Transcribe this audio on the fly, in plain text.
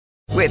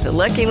With the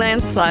Lucky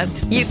Land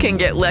Slots, you can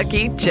get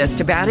lucky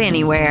just about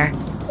anywhere.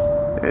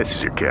 This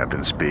is your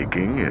captain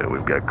speaking.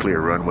 We've got clear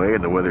runway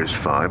and the weather's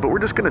fine, but we're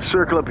just going to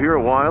circle up here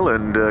a while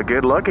and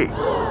get lucky.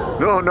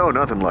 No,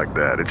 nothing like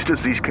that. It's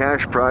just these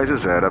cash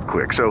prizes add up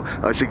quick. So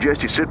I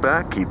suggest you sit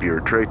back, keep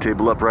your tray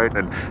table upright,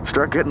 and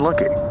start getting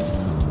lucky.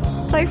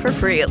 Play for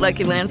free at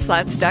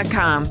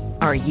LuckyLandSlots.com.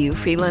 Are you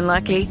feeling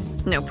lucky?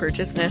 No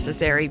purchase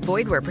necessary.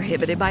 Void where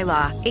prohibited by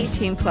law.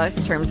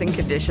 18+ terms and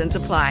conditions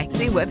apply.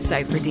 See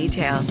website for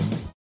details.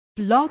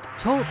 Blog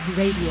Talk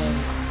Radio.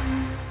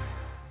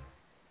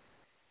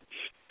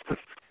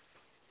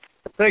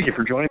 Thank you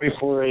for joining me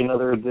for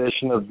another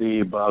edition of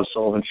the Bob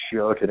Sullivan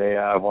Show. Today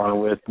I have on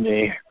with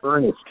me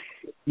Ernest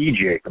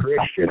EJ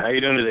Christian. How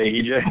you doing today,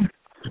 EJ?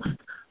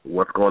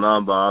 What's going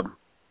on, Bob?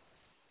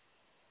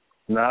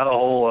 Not a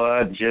whole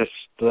lot. Just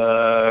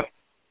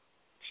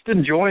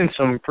enjoying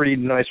some pretty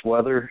nice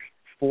weather,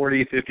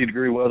 40,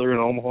 50-degree weather in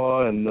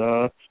Omaha,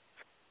 and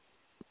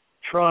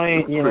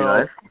trying,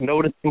 nice.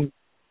 Noticing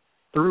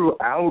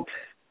throughout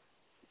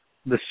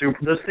the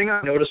thing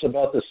I noticed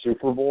about the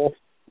Super Bowl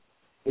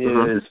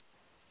is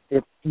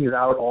it tees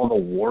out all the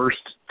worst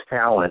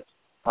talent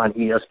on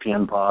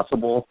ESPN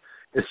possible,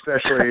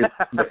 especially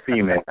the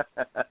female.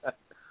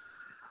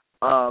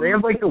 They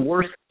have, the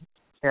worst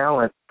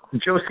talent.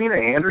 Josina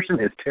Anderson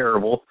is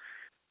terrible.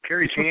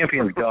 Carrie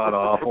Champion's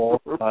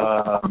god-awful.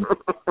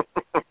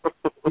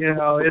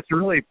 It's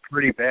really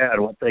pretty bad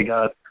what they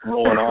got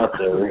rolling out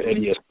there at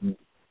ESPN.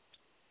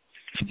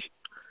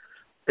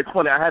 It's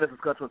funny. I had a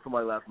discussion with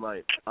somebody last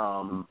night.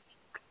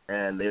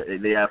 And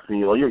they asked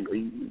me, well, you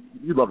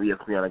love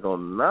ESPN. I go,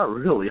 not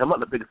really. I'm not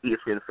the biggest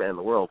ESPN fan in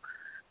the world.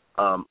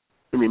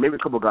 Maybe a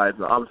couple of guys.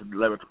 Obviously,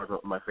 Levitar's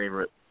my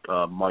favorite.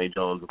 Monty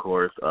Jones, of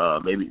course.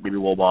 Maybe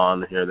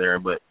Wilbon here or there.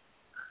 But,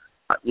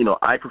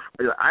 I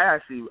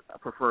actually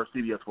prefer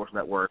CBS Sports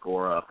Network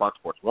or Fox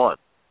Sports 1.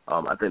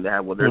 I think they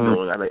have what they're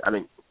doing.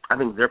 I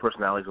think their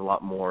personality is a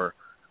lot more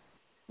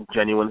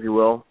genuine, if you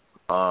will.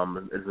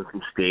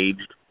 It's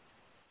staged.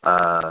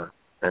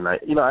 And I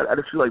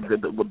just feel like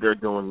what they're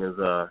doing is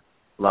a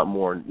lot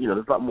more,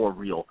 there's a lot more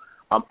real.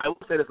 I will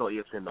say this about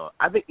ESPN though.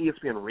 I think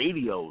ESPN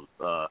Radio's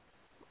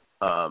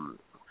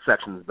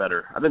section is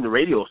better. I think the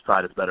radio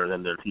side is better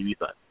than their TV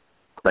side.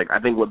 I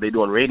think what they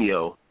do on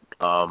radio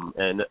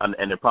and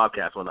their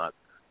podcasts or not.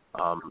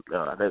 I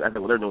think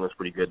what they're doing is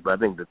pretty good, but I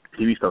think the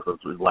TV stuff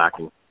is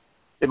lacking,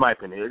 in my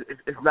opinion.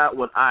 It's not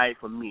what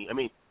for me. I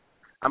mean,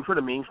 I'm sure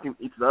the mainstream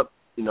eats it up,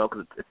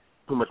 because it's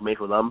too much made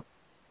for them.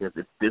 It's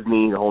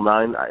Disney, the whole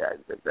nine. I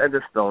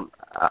just don't.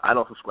 I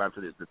don't subscribe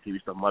to the TV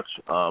stuff much.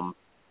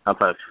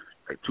 Outside of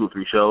 2 or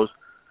 3 shows.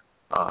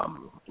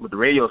 With the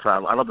radio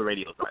side, I love the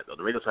radio side though.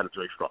 The radio side is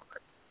very strong.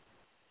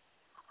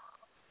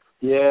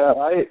 Yeah,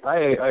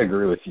 I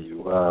agree with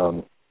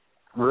you.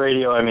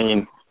 Radio, I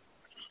mean,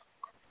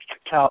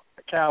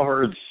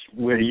 Cowherd's,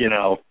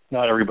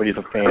 not everybody's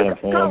a fan of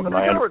him.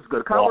 Cowherd's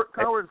good. Cowherd's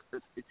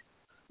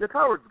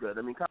good.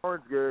 I mean,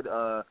 Cowherd's good.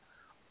 As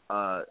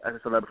I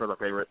said, that's my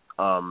favorite.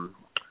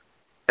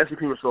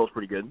 SCP Rousseau is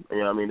pretty good.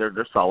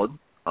 They're solid.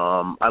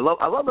 I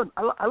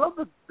love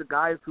the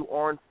guys who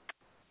aren't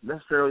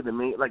necessarily the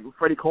main. Like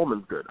Freddie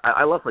Coleman's good.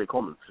 I love Freddie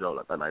Coleman's show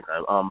at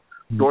nighttime.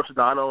 George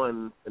Sedano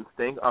and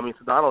Sting.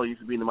 Sedano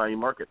used to be in the Miami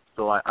market,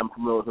 so I'm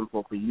familiar with him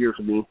for years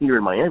from being here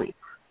in Miami,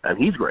 and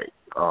he's great.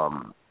 So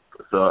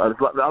there's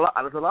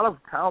a lot of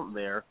talent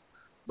there,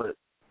 but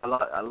a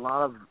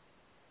lot of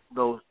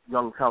those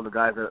young talented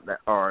guys that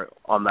are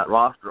on that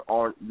roster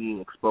aren't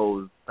being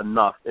exposed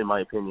enough, in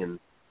my opinion.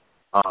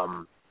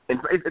 And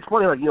it's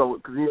funny,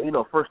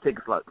 because First Take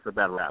is a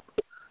bad rap.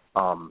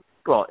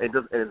 Well, it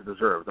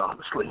deserves,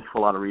 obviously, for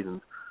a lot of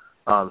reasons,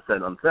 said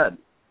and unsaid.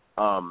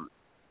 I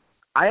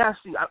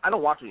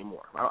don't watch it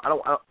anymore.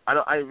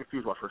 I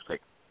refuse to watch First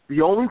Take.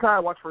 The only time I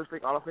watch First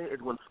Take, honestly,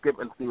 is when Skip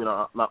and Steven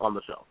are not on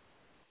the show.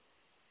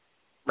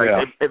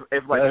 If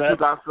two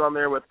guys are on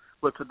there with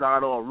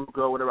Sedano or Ruco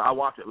or whatever, I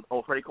watch it.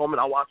 With Freddie Coleman,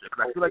 I'll watch it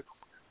because I feel like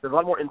there's a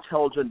lot more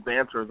intelligent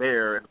banter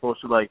there as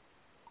opposed to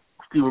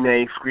Stephen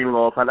A. screaming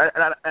all the time.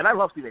 And I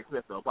love Stephen A.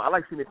 Smith though, but I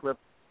like Stephen A. Smith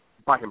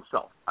by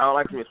himself. I don't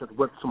like Stephen A. Smith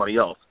with somebody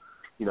else.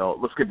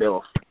 Let's get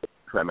Bailiffs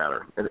for that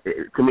matter. And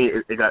to me,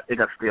 it got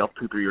stale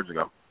 2-3 years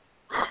ago.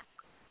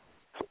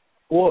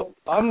 Well,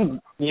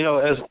 I'm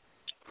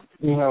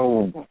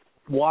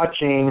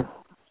watching.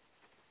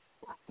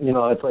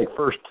 It's like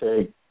First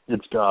Take.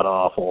 It's god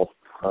awful.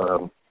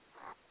 I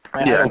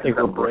don't think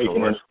we're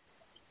breaking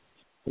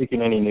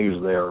any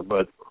news there.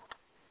 But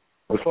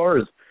as far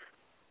as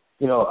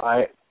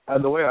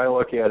the way I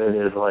look at it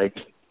is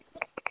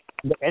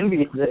the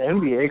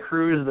NBA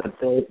crews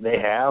that they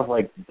have.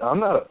 I'm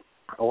not.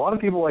 A lot of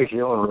people like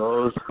Jalen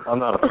Rose. I'm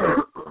not a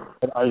fan.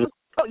 I just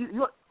okay.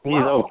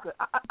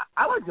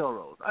 I like Jalen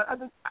Rose.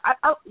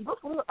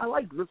 I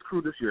like this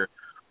crew this year.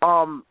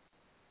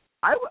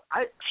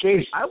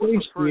 Sage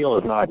Steele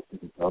is not.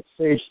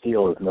 Sage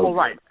Steele is no. Oh,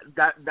 right.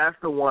 That's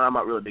the one I'm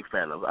not really a big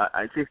fan of.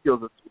 Sage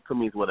Steele to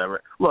me is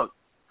whatever. Look,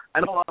 I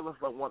know a lot of us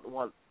want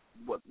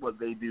what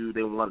they do.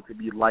 They want it to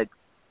be like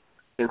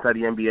inside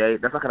the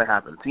NBA. That's not going to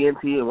happen.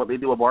 TNT and what they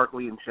do with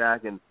Barkley and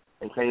Shaq and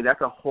Kenny,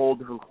 that's a whole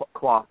different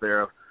cloth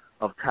there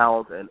of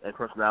talent and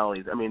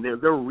personalities. I mean,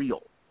 they're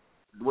real.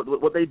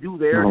 What they do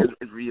there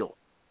is real.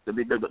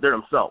 They're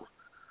themselves.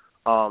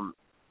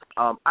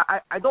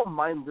 I don't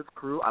mind this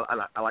crew.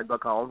 I like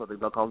Doug Collins. I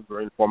think Doug Collins is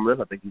very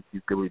informative. I think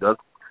he's good what he does.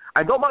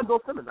 I don't mind Bill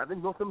Simmons. I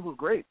think Bill Simmons was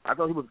great. I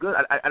thought he was good.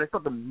 I just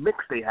thought the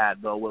mix they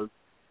had, though, was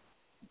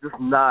just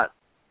not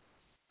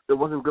 – it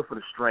wasn't good for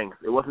the strength.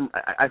 It wasn't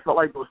 – I felt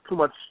like there was too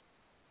much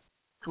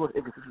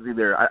inconsistency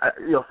there.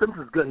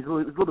 Simmons is good. He's a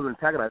little bit of an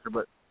antagonizer,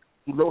 but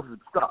he knows his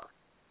stuff,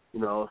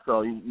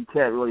 so you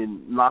can't really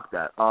knock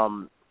that.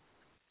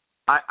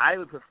 I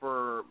would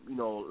prefer,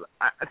 to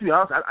be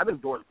honest, I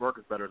think Doris Burke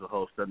is better as a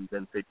host than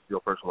Sage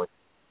Steele personally.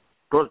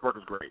 Doris Burke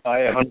is great.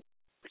 I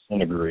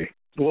 100% agree.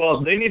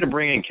 Well, they need to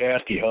bring in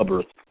Cassidy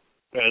Hubbard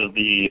as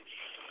the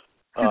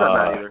she's not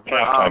bad either.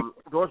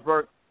 Doris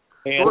Burke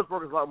is a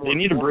lot more. They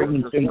need to bring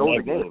in Tim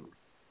the game.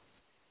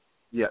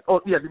 Yeah.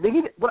 Oh, yeah. They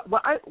need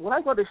what I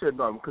thought they should have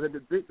done, because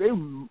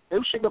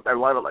they've shaken up that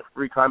lineup like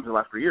 3 times in the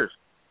last 3 years.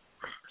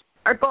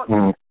 I thought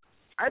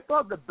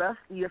the best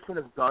ESPN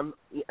has done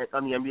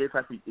on the NBA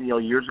side,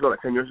 years ago,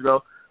 like 10 years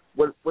ago,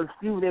 when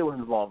Stephen A was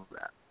involved with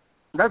that.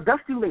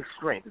 That's Stephen A's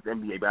strength is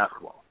NBA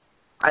basketball.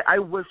 I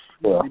wish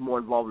he would be more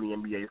involved in the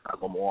NBA side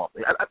more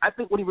often. I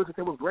think what he was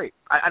saying was great.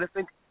 I just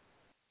think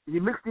if you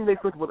mix Stephen A's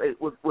strength with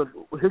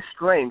his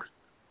strengths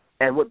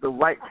and with the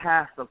right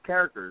cast of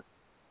characters,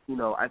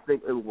 I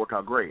think it would work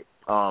out great.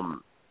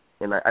 And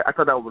I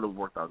thought that would have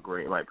worked out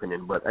great in my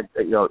opinion. But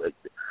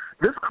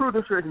this crew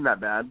this year isn't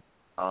that bad.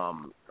 I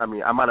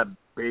mean, I'm not a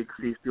big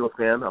Sage Steele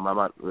fan. I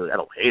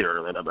don't hate her.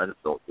 I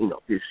just don't.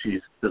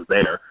 She's just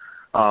there.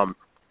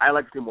 I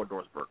like to see more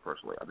Doris Burke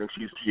personally. I think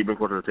she brings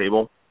more to the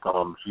table.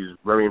 She's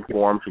very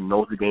informed. She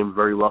knows the game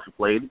very well. She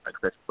played. Like I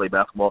said, she played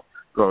basketball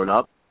growing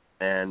up,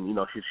 and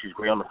she's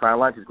great on the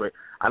sideline. She's great.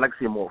 I like to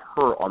see more of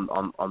her on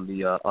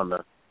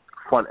the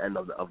front end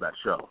of that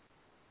show.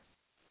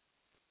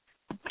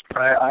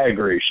 I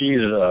agree.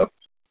 She's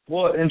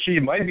and she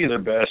might be their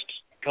best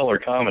color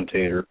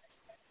commentator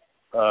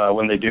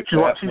when they do. She's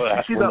up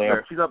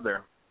there. She's up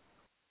there.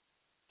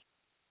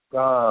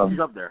 She's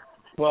up there.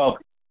 Well,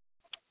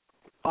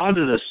 on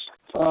to the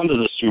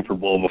Super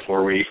Bowl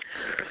before we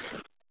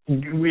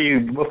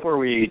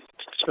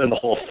spend the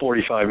whole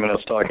 45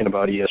 minutes talking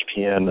about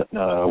ESPN,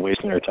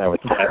 wasting our time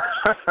with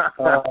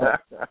that.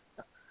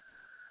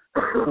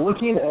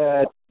 Looking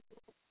at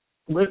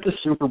the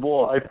Super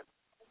Bowl,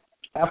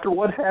 after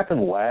what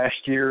happened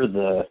last year,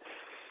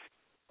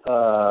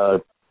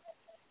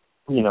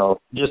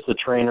 just the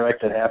train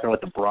wreck that happened with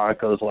the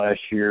Broncos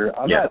last year,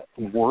 I'm not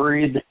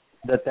worried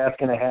that that's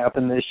going to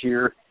happen this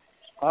year.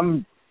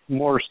 I'm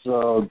more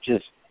so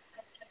just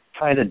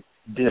kind of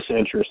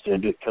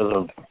disinterested because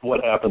of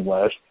what happened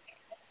last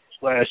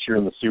year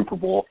in the Super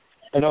Bowl.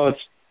 I know it's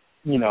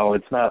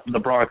not, the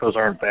Broncos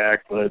aren't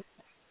back, but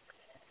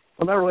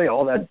I'm not really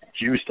all that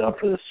juiced up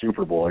for the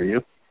Super Bowl, are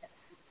you?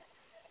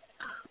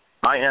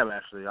 I am,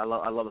 actually. I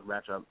love this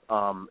matchup.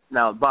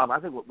 Now, Bob, I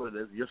think what it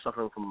is, you're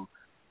suffering from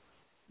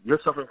a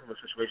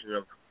situation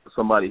of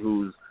somebody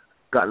who's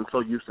gotten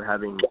so used to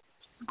having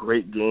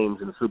great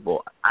games in the Super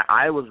Bowl.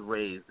 I was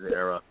raised in the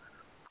era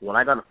when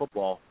I got into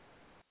football,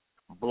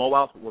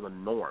 blowouts were the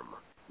norm.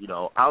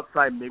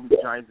 Outside maybe the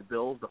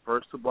Giants-Bills, the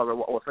first Super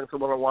Bowl or second Super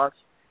Bowl I watched,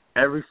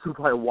 every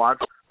Super Bowl I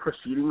watched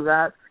preceding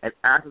that and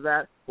after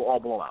that were all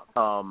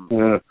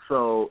blowouts.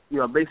 So,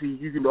 basically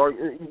you can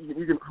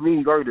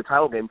argue the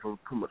title game from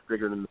pretty much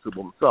bigger than the Super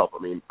Bowl itself.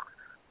 I mean,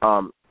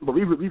 but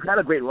we've had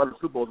a great run of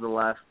Super Bowls in the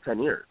last 10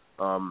 years.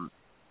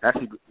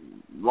 Actually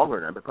longer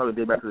than that, but probably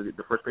date back to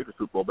the first Patriots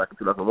Super Bowl back in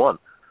 2001.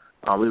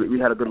 We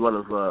had a good run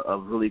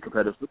of really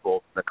competitive Super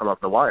Bowls that come off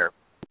the wire.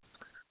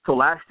 So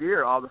last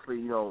year, obviously,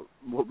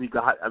 what we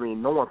got, I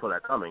mean, no one saw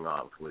that coming,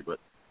 obviously, but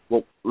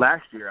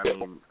last year, I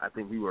mean, I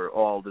think we were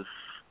all just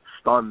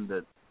stunned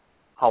at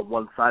how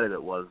one-sided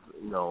it was,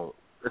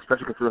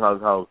 especially considering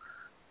how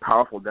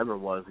powerful Denver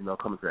was,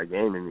 coming to that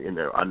game and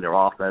on their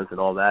offense and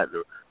all that.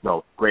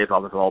 Greatest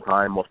offense of all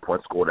time, most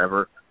points scored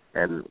ever,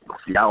 and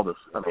Seattle just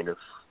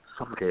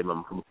suffocated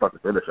them from start to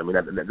finish. I mean,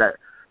 that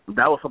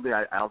was something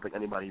I don't think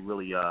anybody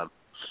really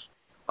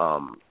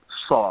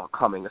saw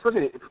coming,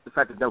 especially the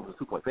fact that Denver was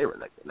a 2-point favorite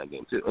in that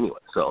game too. Anyway,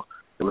 so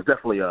it was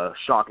definitely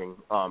shocking.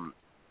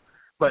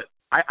 But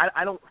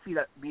I don't see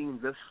that being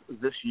this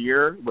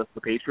year with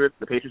the Patriots.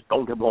 The Patriots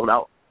don't get blown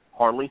out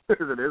hardly as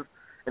it is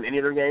in any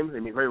of their games. I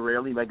mean, very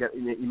rarely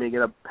you may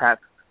get a Pat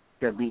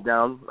get beat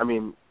down. I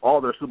mean,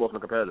 all their Super Bowls are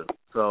competitive,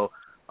 so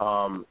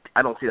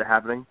I don't see that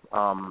happening.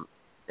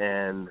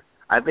 And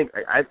I think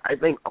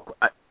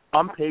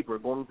on paper,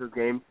 going into this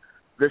game,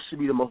 this should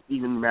be the most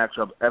even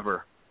matchup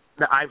ever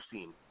that I've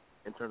seen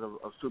in terms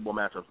of Super Bowl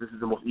matchups. This is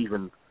the most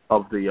even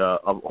of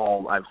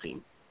all I've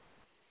seen.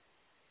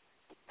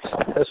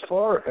 As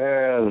far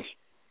as,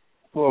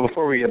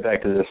 before we get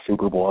back to this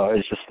Super Bowl, I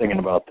was just thinking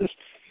about this.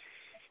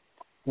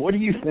 What do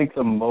you think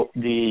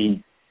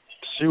the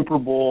Super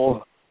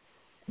Bowl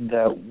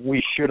that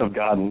we should have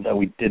gotten that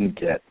we didn't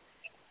get?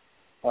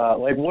 What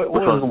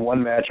was the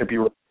one matchup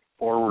you were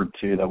forward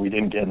to that we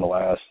didn't get in the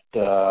last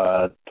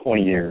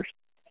 20 years?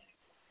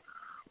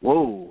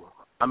 Whoa.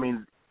 I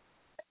mean,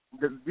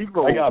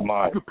 I got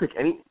mine. You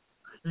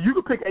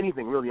could pick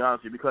anything, really,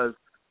 honestly, because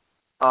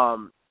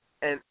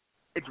and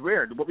it's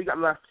rare. What we got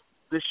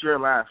this year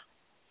and last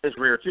is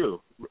rare,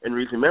 too, in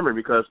recent memory,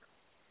 because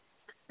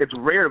it's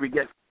rare we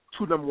get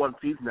 2 number 1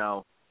 seeds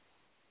now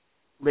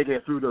making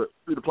it through the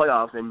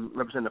playoffs and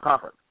representing the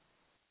conference.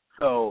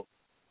 So,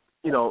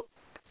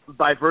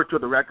 by virtue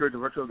of the record, the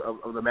virtue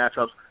of the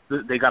matchups,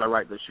 they got it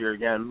right this year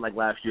again, like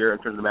last year in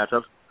terms of the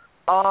matchups.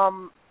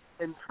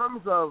 In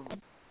terms of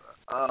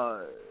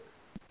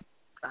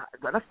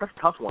that's a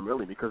tough one,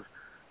 really, because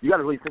you got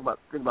to really think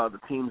about the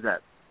teams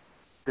that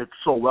did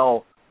so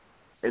well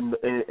in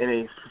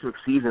a specific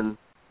season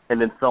and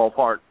then fell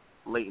apart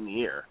late in the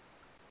year.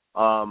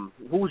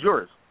 Who was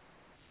yours?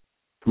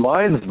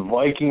 Mine's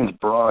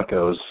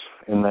Vikings-Broncos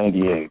in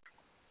 '98.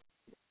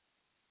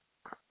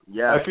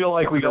 Yeah, I feel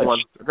like we got one.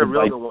 It's a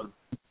real good one.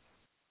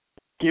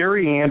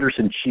 Gary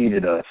Anderson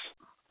cheated us.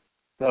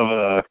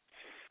 That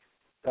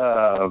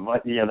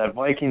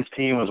Vikings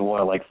team was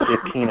like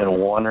 15-1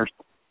 or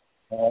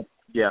something.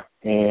 Yeah.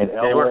 And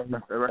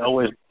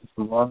Elway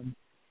won,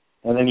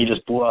 and then he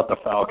just blew out the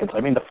Falcons.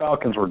 I mean, the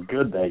Falcons were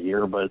good that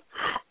year, but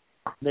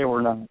they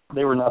were not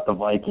the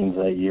Vikings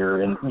that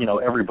year. And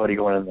everybody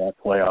going into that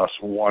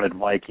playoffs wanted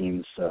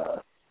Vikings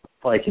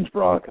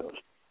Broncos.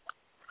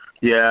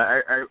 Yeah,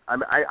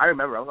 I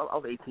remember. I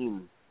was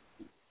 18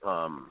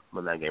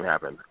 when that game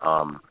happened.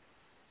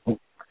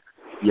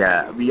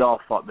 Yeah, we all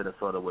thought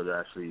Minnesota would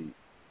actually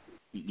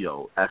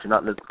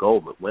not let's go,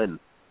 but win.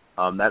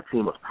 That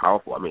team was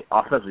powerful. I mean,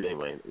 offensively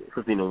anyway,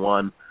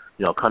 15-1.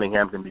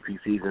 Cunningham's MVP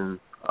season.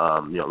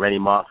 Randy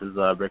Moss's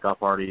breakout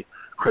party.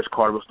 Chris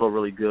Carter was still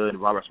really good.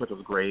 Robert Smith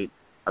was great.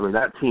 I mean,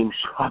 that team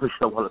probably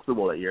should have won the Super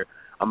Bowl that year.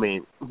 I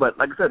mean, but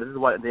like I said, this is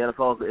why the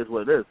NFL is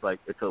what it is. Like,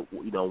 it's a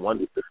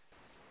one.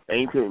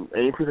 Any team's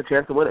a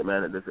chance to win it,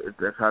 man.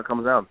 That's how it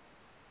comes out.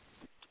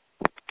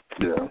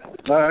 Yeah,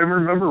 I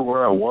remember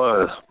where I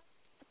was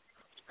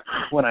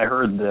when I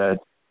heard that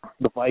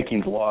the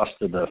Vikings lost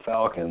to the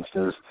Falcons.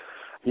 Because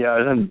I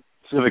was in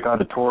Civic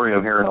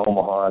Auditorium here in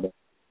Omaha,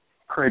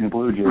 Creighton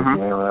Blue Jays game,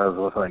 and I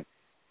was like,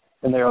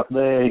 and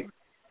they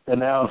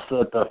announced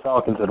that the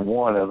Falcons had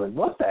won. I was like,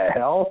 what the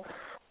hell?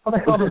 How the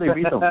hell did they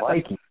beat the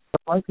Vikings? The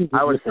Vikings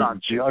were just a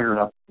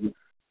juggernaut.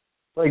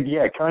 Like,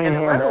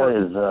 Cunningham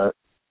is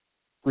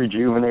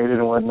rejuvenated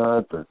and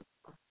whatnot, but.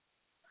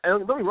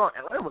 And don't be wrong,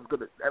 Atlanta was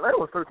good. Atlanta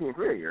was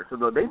 13-3 a year, so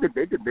they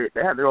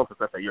had their own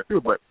success that year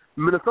too. But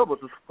Minnesota was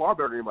just far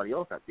better than anybody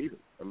else that season.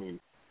 I mean,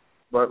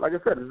 but like I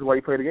said, this is why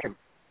you play the game.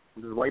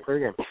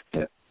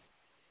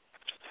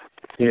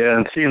 Yeah,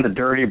 and seeing the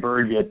Dirty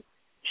Bird get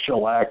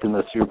shellacked in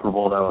the Super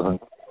Bowl,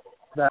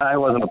 I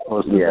wasn't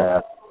opposed to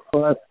that.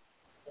 But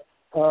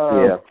they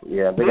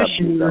got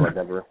beat down like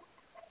ever.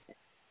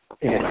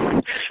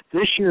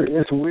 This year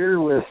it's weird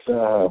with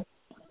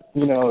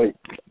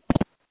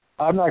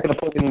I'm not going to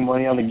put any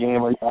money on the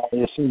game. I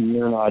assume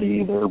you're not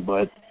either,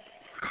 but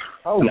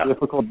how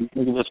difficult do you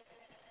think it is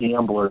for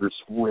gamblers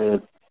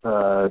with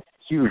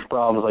huge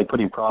problems like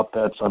putting prop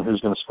bets on who's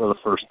going to score the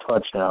first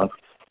touchdown,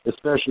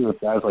 especially with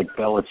guys like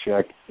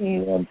Belichick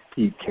and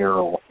Pete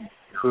Carroll,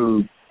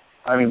 who,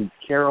 I mean,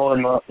 Carroll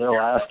in their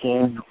last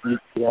game, you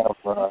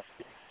have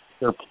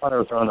their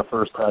punter throwing the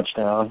first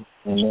touchdown,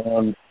 and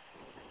then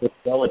with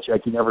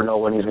Belichick, you never know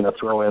when he's going to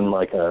throw in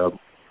like a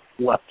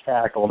left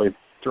tackle. They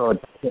throw it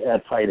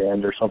at tight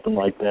end or something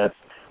like that.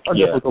 How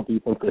difficult do you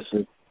think this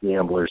is,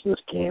 gamblers, this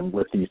game,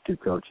 with these two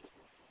coaches?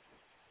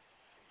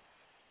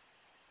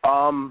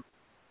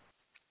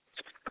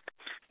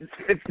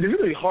 It's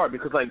really hard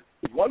because, like,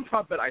 one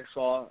prop bet I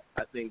saw,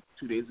 I think,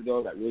 2 days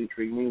ago that really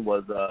intrigued me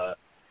was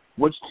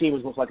which team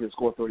is most likely to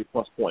score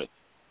 30-plus points.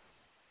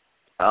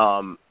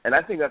 And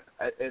I think that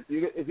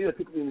if you're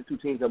picking the two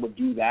teams that would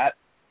do that,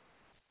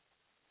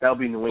 that would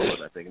be New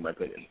England, I think, in my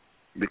opinion.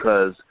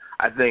 Because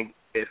I think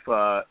if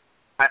I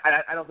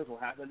don't think it will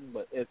happen,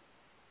 but if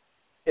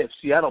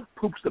Seattle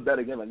poops the bet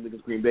again, like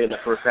against Green Bay in the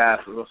first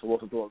half, or Russell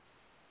Wilson throwing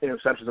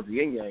interceptions of the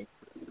yin-yang,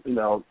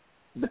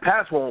 the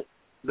Pats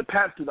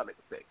do not make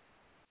mistakes.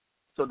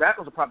 So that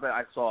was a prop that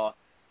I saw.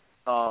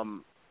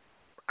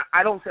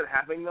 I don't see it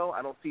happening, though.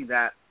 I don't see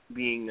that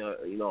being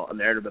a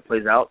narrative that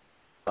plays out.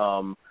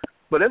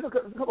 But there's a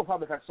couple of prop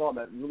bets I saw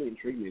that really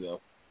intrigued me,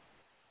 though.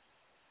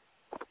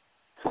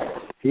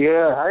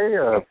 Yeah,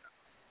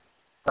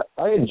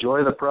 I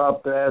enjoy the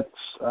prop bets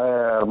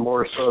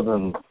more so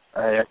than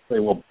I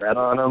actually will bet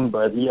on them.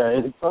 But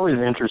it's always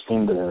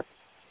interesting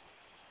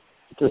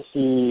to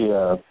see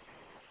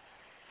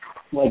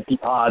like the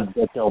odds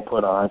that they'll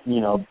put on.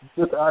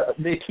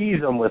 They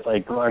tease them with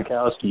like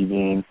Gronkowski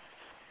being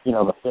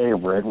the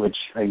favorite, which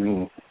I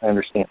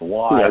understand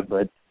why. Yeah.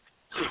 But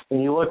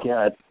when you look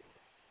at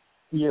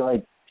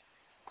like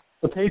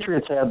the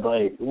Patriots had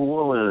like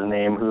what was his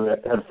name who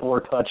had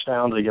 4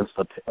 touchdowns against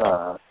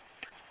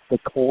the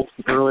Colts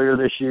earlier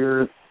this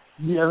year.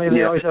 They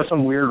always have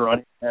some weird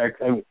running back.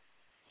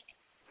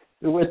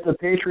 With the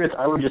Patriots,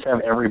 I would just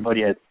have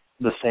everybody at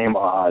the same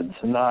odds,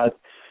 not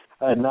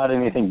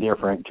anything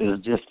different,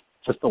 just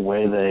the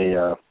way they.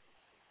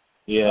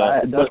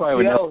 That's why I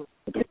would never.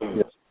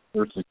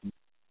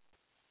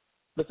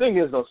 The thing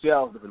is, though,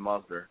 Seattle's a different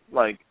monster.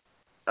 Like,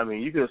 I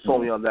mean, you could have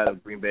sold me on that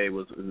if Green Bay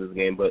was in this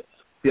game, but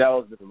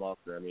Seattle's a different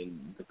monster. I mean,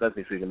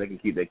 defensively speaking, they can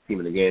keep their team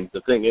in the game. The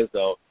thing is,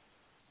 though,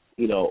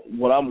 you know,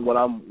 what I'm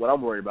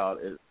worried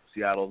about is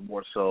Seattle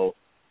more so.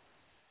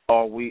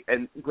 Are we?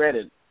 And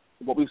granted,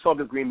 what we saw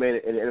against Green Bay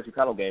in the NFC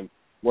title game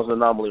was an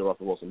anomaly of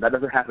Russell Wilson. That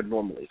doesn't happen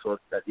normally. So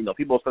it's that, you know,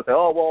 people start saying,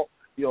 oh well,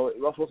 you know,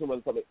 Russell Wilson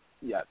was something.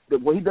 Yeah,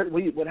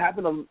 what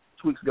happened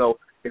 2 weeks ago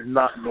is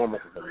not normal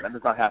for him. That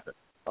does not happen.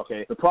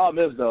 Okay. The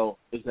problem is, though,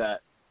 is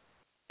that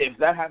if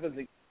that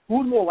happens,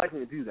 who's more likely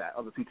to do that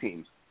of the two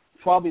teams?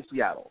 Probably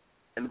Seattle.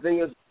 And the thing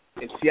is,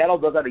 if Seattle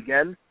does that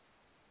again,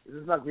 this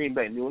is not Green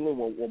Bay. New England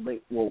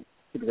will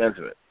take advantage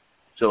of it.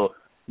 So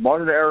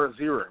margin of error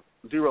 0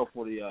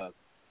 for the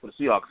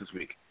Seahawks this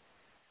week.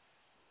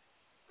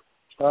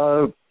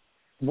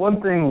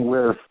 One thing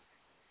with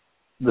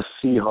the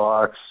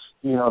Seahawks,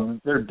 you know,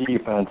 their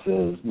defense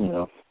is, you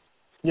know,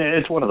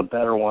 it's one of the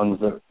better ones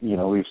that, you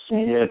know, we've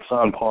seen. It's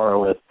on par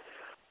with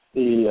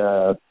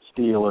the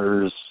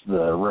Steelers,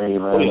 the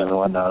Ravens, and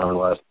whatnot over the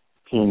last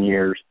 10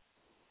 years.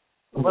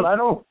 But I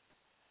don't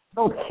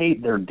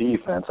hate their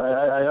defense.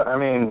 I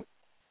mean,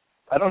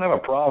 I don't have a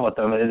problem with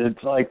them.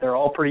 It's like they're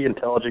all pretty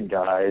intelligent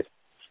guys.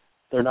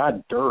 They're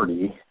not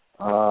dirty.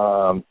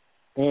 And,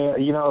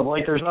 you know,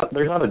 like there's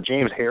not a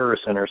James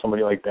Harrison or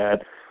somebody like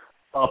that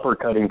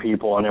uppercutting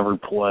people on every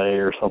play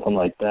or something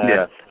like that.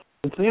 Yeah.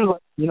 It seems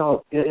like, you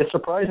know, it's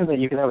surprising that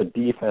you can have a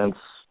defense.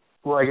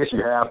 Well, I guess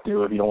you have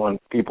to if you don't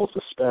want people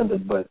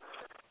suspended, but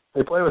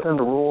they play within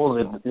the rules.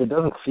 It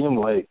doesn't seem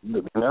like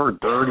they're never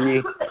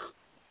dirty.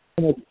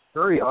 It's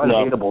very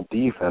unhateable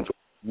defense.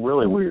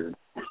 Really weird.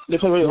 They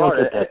play really hard.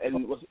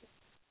 And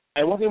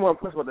one thing more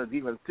impressed about their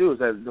defense, too, is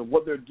that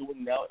what they're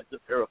doing now in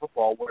this era of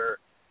football where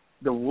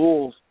the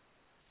rules,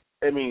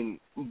 I mean,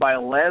 by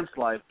a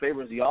landslide,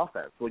 favors the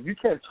offense. So you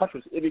can't touch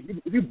it.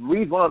 If you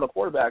breathe one on the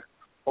quarterback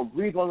or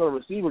breathe one on the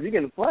receiver, you're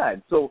getting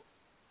flagged. So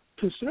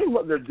considering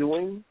what they're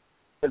doing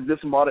in this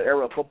modern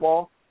era of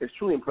football, it's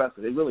truly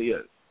impressive. It really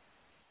is.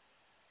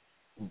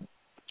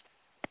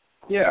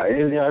 Yeah,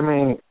 I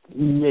mean,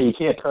 you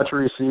can't touch a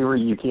receiver.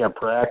 You can't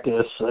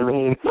practice. I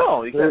mean,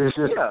 no, you can't.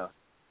 Yeah.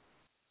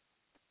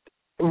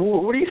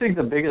 What do you think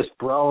the biggest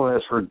problem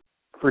is for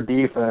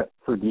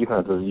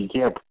defenses? You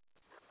can't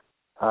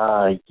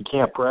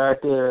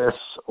practice,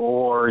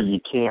 or you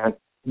can't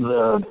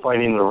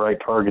finding the right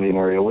targeting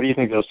area. What do you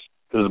think is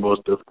the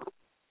most difficult?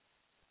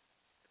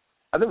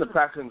 I think the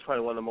practicing is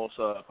probably one of the most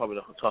probably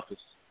the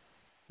toughest,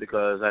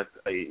 because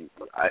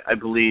I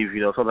believe,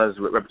 you know, sometimes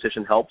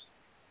repetition helps.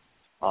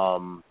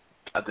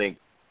 I think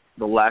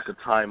the lack of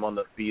time on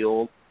the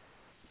field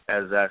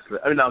as actually.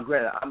 I mean, now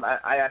granted,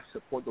 I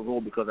actually support the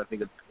rule because I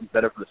think it's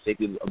better for the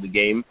safety of the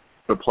game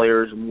for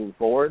players moving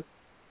forward.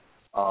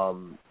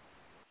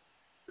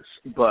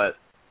 But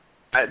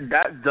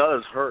that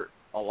does hurt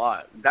a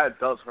lot. That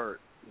does hurt,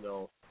 you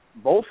know,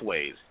 both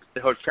ways.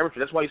 It hurts chemistry.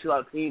 That's why you see a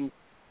lot of teams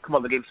come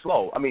on the game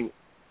slow. I mean,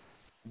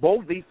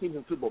 both these teams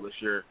in Super Bowl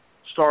this year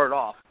started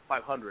off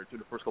 500 through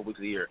the first couple weeks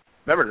of the year.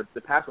 Remember,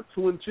 the Pats were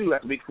 2-2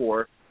 after week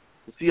 4.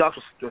 The Seahawks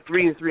were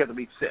 3-3 after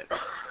week 6.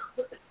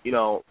 You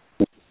know,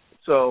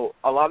 so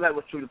a lot of that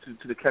was true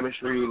to the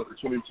chemistry,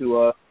 contributing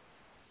to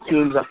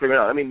teams not figuring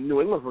out. I mean,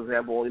 New England, for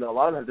example, you know, a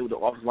lot of it has to do with the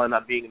offensive line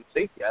not being in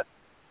safe yet.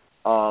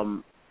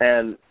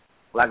 And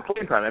lack of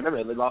playing time. I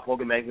remember they lost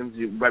Logan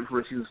Mankins right before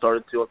the season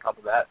started, too, on top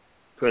of that,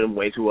 turning them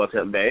way to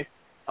Tampa Bay.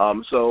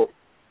 So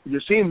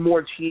you're seeing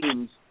more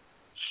teams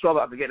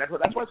struggle out the gate.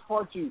 That's why it's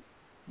hard to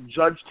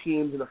judge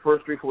teams in the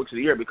first 3-4 weeks of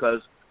the year,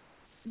 because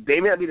they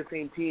may not be the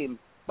same team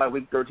by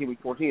week 13, week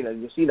 14,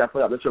 and you've seen that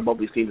play out this year, both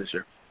these teams this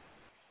year.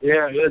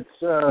 Yeah, it's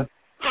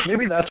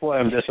maybe that's why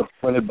I'm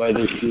disappointed by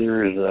this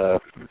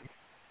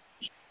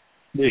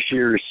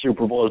year's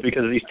Super Bowl, is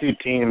because these two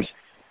teams,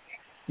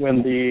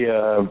 when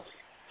the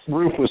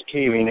roof was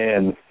caving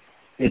in,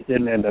 it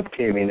didn't end up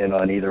caving in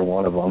on either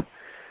one of them.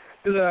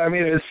 Because I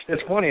mean,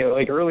 it's funny.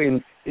 Like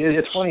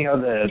it's funny how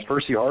the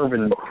Percy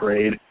Harvin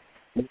trade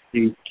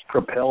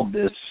propelled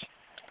this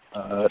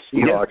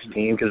Seahawks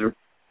team, because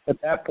at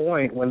that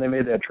point when they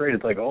made that trade,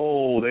 it's like,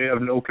 oh, they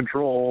have no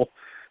control.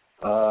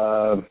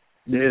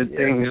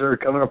 Things are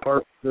coming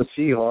apart for the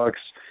Seahawks,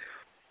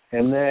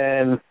 and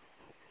then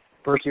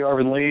Percy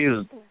Harvin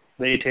leaves,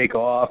 they take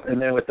off,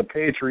 and then with the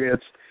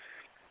Patriots,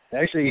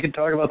 actually, you could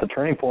talk about the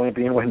turning point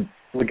being when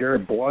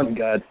LeGarrette Blount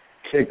got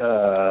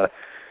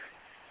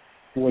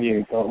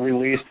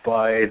released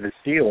by the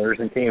Steelers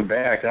and came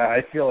back.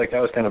 I feel like that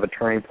was kind of a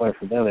turning point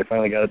for them. They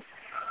finally got,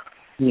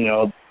 you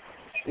know,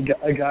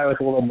 a guy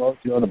with a little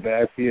motion on the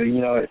backfield.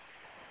 You know,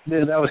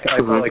 that was I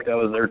feel like that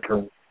was their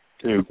turn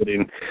too,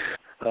 putting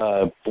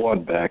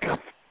Blount back.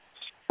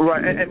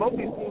 Right, and both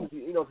these teams,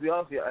 you know, to be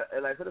honest with you,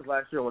 and I said this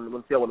last year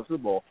when Seattle won the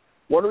Super Bowl,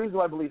 one of the reasons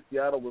why I believe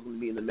Seattle was going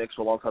to be in the mix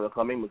for a long time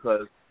coming,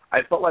 because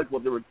I felt like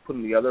what they were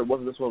putting together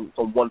wasn't just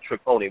some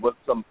one-trick pony. It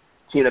wasn't some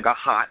team that got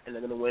hot and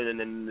they're going to win and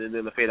then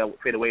they're going to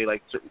fade away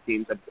like certain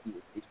teams have from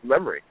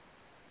memory.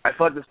 I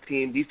feel like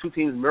these two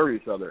teams mirror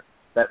each other.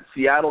 That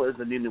Seattle is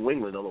the new New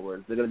England, in other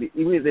words. They're going to be,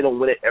 even if they don't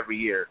win it every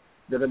year,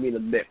 they're going to be in the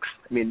mix.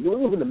 I mean, New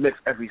England's in the mix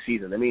every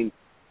season. I mean,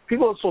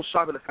 people are so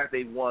shocked at the fact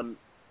they've won,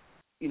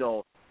 you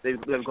know,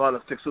 they've gone to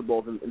 6 Super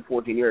Bowls in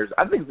 14 years.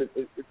 I think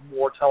it's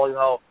more telling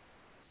how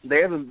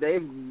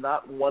they've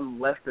not won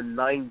less than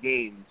 9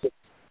 games since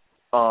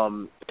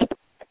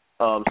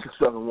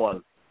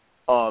 2001.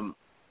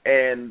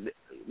 And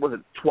was it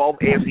 12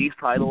 AFC East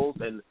titles,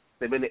 and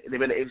they've been in the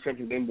AFC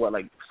Championship game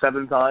like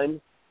 7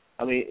 times.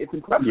 I mean, it's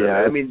impressive.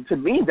 Yeah. I mean, to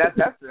me, that's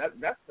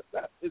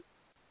it's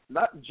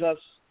not just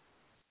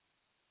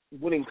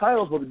winning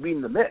titles, but being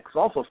in the mix,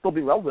 also still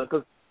being relevant.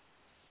 Because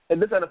in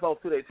this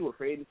NFL today, too, with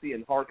free agency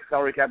and hard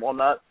salary cap and all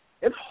that,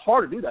 it's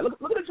hard to do that. Look at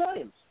the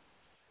Giants.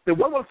 They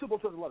won one Super Bowl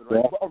 2011,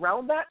 right? Yeah. But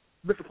around that,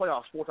 missed the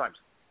playoffs 4 times.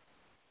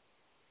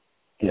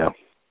 Yeah.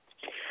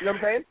 You know what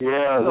I'm saying?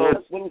 Yeah.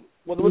 So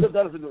what they've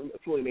done is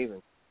truly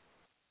amazing.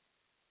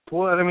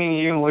 Well, I mean,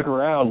 you can look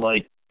around,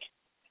 like,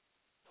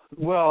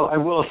 well, I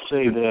will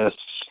say this.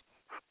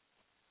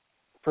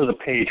 For the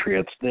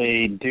Patriots,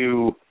 they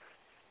do,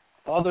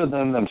 other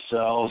than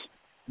themselves,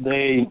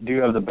 they do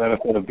have the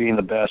benefit of being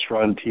the best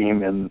run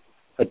team in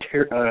a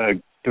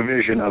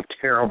division of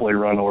terribly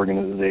run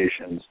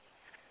organizations.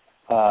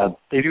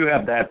 They do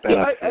have that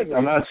benefit. Yeah, I agree.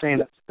 I'm not saying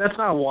that's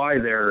not why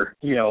they're,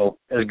 you know,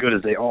 as good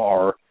as they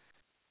are,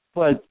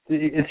 but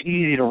it's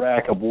easy to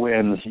rack up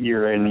wins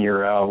year in,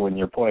 year out when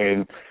you're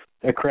playing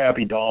a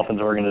crappy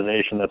Dolphins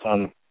organization that's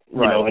on,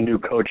 you know, a new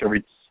coach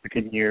every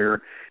second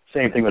year.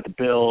 Same thing with the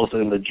Bills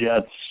and the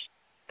Jets.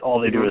 All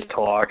they do is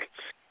talk.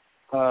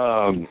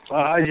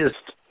 I just,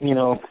 you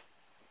know,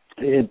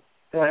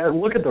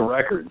 look at the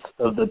records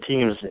of the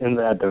teams in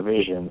that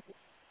division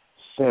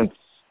since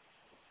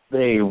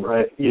they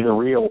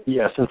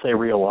since they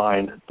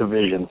realigned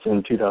divisions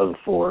in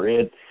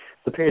 2004.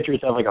 The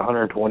Patriots have like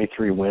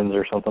 123 wins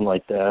or something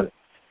like that.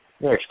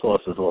 Next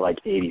closest is like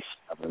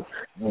 87.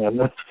 And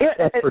that's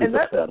pretty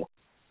pathetic.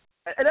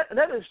 And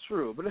that is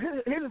true. But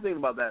here's the thing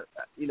about that,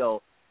 you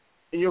know,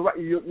 and you're right.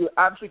 You're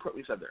absolutely correct what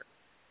you said there.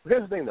 But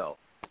here's the thing, though.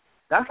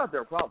 That's not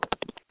their problem.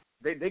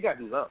 They got to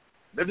do them.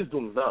 They're just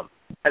doing them,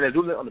 and they're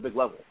doing it on a big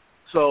level.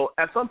 So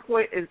at some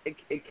point,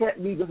 it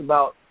can't be just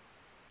about,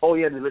 oh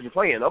yeah, the division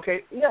playing. Okay,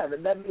 yeah,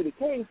 that may be the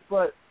case,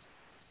 but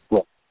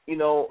you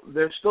know,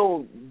 they're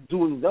still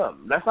doing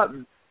them. That's not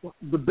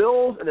the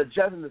Bills and the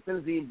Jets and the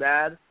Fins being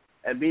bad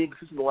and being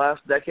consistent the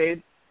last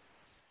decade.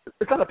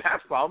 It's not a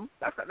Pats problem.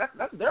 That's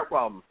their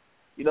problem.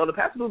 You know, the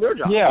Pats do their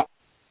job. Yeah,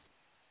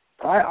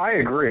 I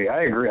agree.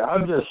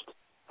 I'm just,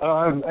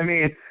 I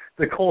mean,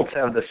 the Colts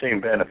have the same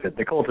benefit.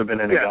 The Colts have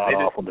been in a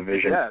god-awful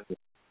division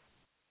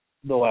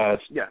the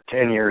last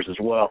 10 years as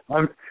well.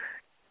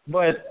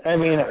 But, I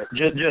mean,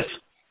 just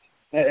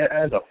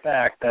as a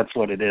fact, that's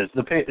what it is.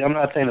 I'm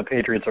not saying the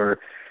Patriots are,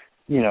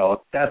 you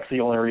know, that's the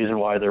only reason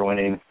why they're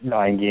winning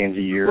 9 games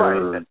a year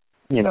or,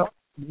 you know,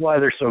 why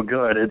they're so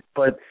good.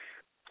 But,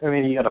 I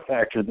mean, you got to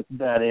factor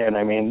that in.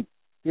 I mean,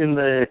 in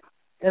the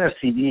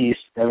NFC East,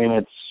 I mean,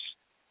 it's,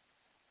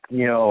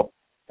 you know,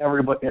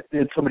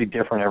 it's somebody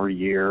different every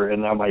year,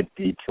 and that might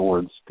be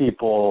towards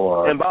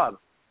people. And Bob,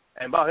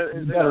 and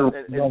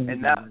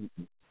now,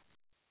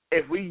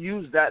 if we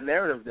use that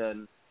narrative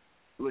then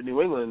with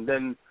New England,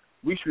 then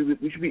we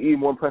should be even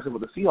more impressive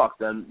with the Seahawks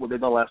than what they've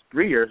done the last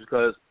 3 years,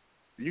 because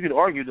you can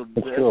argue the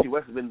NFC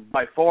West has been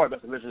by far the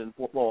best division in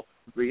football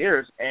for 3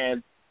 years,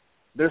 and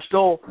they're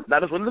still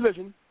not just winning the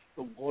division,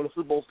 but going to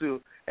Super Bowls too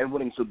and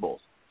winning Super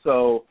Bowls.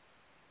 So,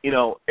 you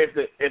know, if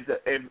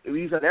we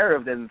use that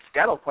narrative, then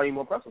Seattle's probably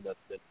more impressive than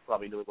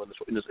probably New England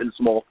in this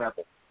small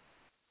sample.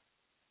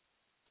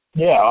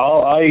 Yeah,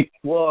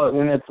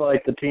 and it's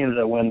like the teams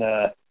that win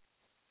the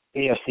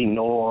AFC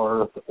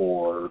North,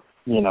 or,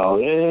 you know,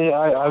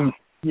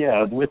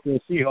 with the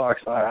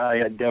Seahawks,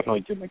 I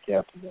definitely tip my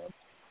cap to them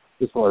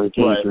as far as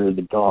getting through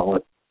the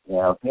gauntlet.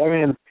 Yeah, I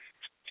mean,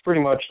 it's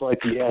pretty much like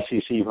the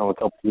SEC from a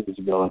couple of years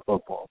ago in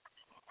football.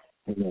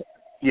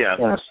 Yeah,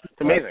 it's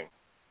amazing.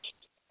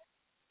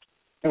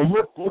 And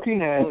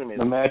looking at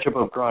the matchup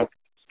of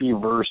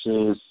Gronkowski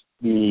versus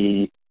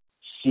the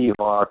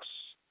Seahawks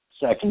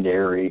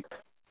secondary,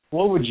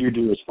 what would you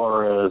do as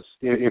far as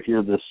if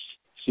you're the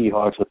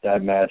Seahawks with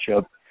that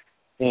matchup?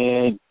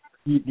 And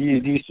do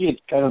you see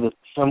it kind of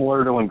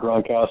similar to when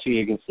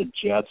Gronkowski against the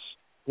Jets,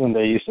 when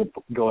they used to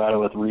go at it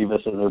with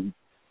Revis as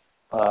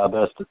their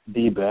best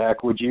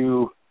D-back? Would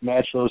you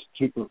match those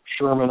two,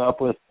 Sherman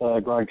up with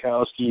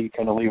Gronkowski,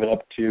 kind of leave it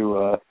up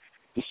to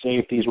the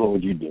safeties? What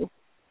would you do?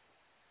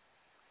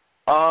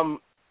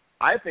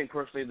 I think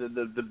personally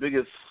the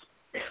biggest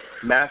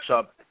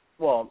matchup,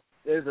 well,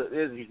 it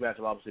is a huge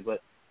matchup obviously,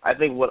 but I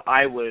think what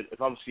I would,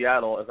 if I'm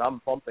Seattle, is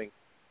I'm bumping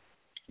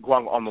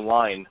Gronk on the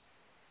line,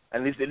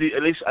 and at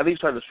least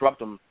try to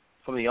disrupt him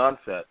from the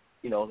onset.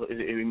 You know, if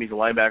he means a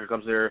linebacker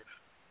comes there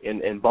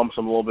and bumps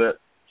him a little bit,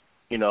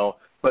 you know.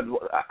 But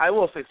I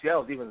will say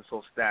Seattle's defense is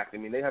so stacked. I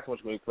mean, they have so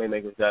much great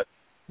playmakers that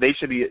they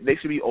should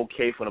be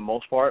okay for the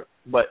most part.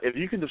 But if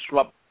you can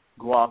disrupt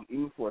Gronk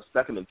even for a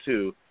second or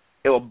two,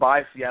 it will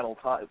buy Seattle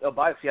time. It'll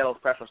buy Seattle's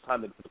pass rush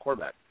time to the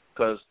quarterback.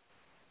 Because,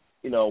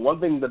 one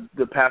thing that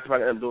the Packers are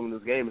going to end up doing in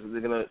this game is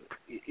they're going to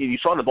 – you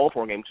saw in the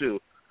Baltimore game too,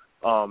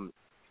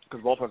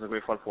 because Baltimore's a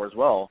great front four as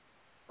well,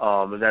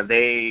 that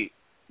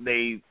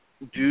they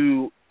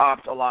do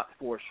opt a lot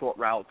for short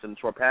routes and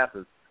short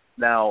passes.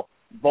 Now,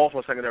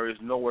 Baltimore secondary is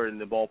nowhere in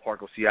the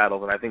ballpark of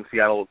Seattle, and I think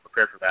Seattle is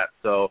prepared for that.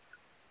 So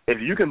if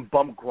you can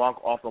bump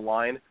Gronk off the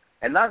line,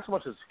 and not so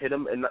much as hit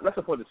him, and that's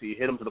the point to see,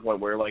 hit him to the point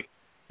where,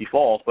 he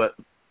falls, but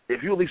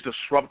if you at least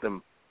disrupt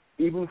him,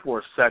 even for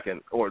a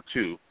second or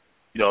two,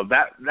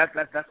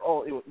 that's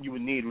all you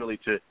would need really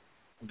to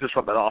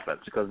disrupt that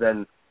offense. Because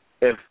then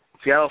if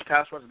Seattle's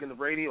pass rush is getting to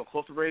Brady or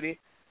close to Brady,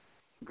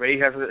 Brady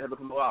has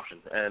no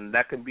option, and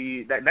that could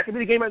be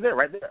the game right there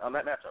on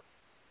that matchup.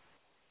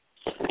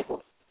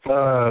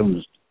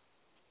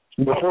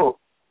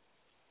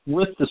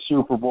 With the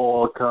Super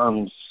Bowl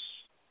comes,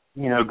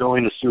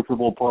 going to Super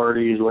Bowl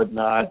parties,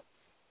 whatnot.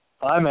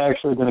 I'm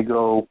actually going to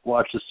go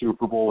watch the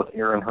Super Bowl with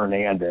Aaron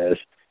Hernandez.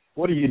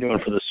 What are you doing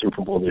for the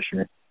Super Bowl this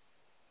year?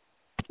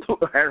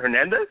 Aaron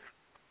Hernandez?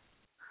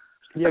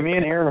 Yeah, me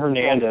and Aaron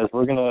Hernandez,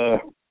 we're going to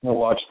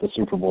watch the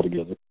Super Bowl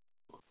together.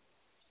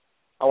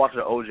 I'll watch it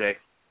at OJ.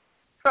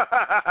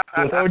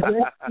 With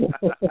OJ?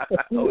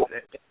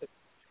 OJ.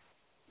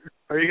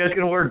 Are you guys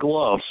going to wear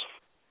gloves?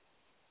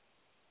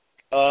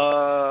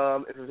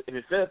 If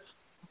it fits.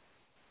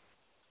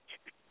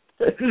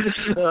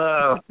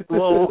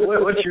 Well,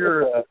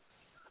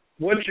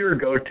 what's your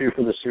go-to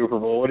for the Super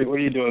Bowl? What are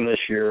you doing this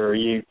year? Are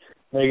you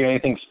making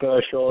anything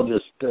special?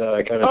 Just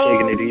kind of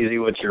taking it easy?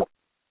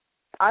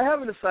 I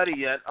haven't decided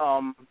yet.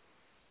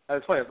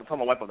 It's funny. I was telling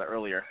my wife about that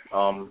earlier.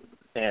 I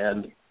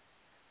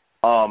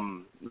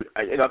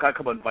got a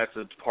couple of invites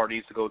to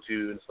parties to go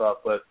to and stuff,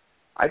 but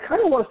I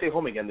kind of want to stay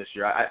home again this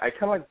year. I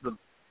kind of like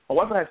my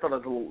wife and I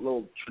started a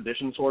little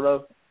tradition, sort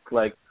of,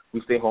 like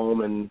we stay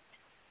home and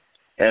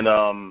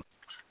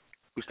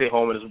just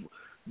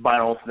buy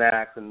our own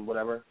snacks and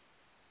whatever,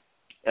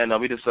 and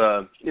we just do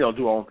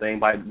our own thing,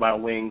 buy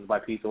wings, buy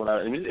pizza,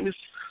 whatever, and we just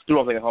do our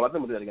own thing at home. I think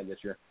we'll do that again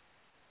this year.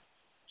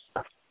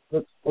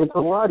 It's a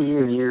lot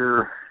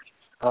easier.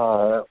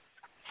 The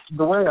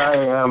way I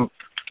am,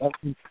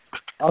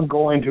 I'm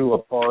going to a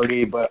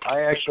party, but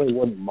I actually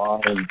wouldn't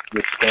mind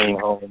just staying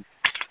home,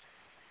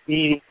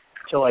 eating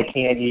till I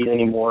can't eat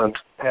anymore, and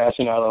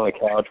passing out on the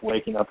couch,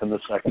 waking up in the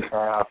second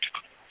half,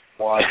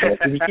 watching it.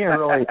 Because you can't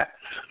really,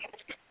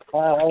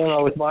 I don't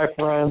know, with my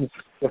friends,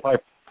 if I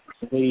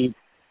sleep,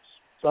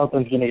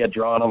 something's going to get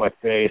drawn on my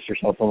face or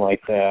something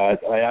like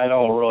that. I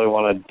don't really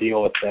want to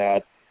deal with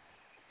that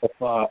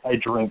if I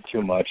drink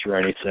too much or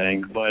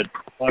anything, but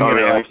I'm going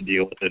to have to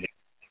deal with it.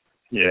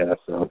 Yeah,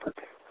 so...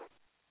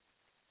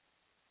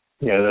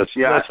 Yeah, that's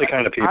the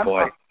kind of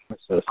people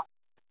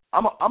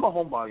I'm a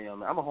homebody.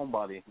 I'm a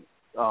homebody.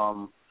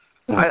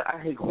 I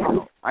hate going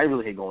out. I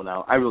really hate going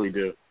out. I really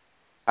do.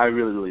 I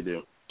really, really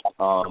do.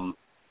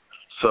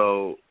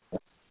 So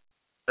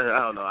I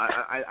don't know.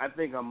 I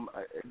think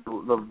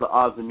the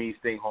odds of me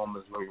staying home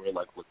is very, very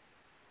likely,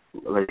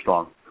 very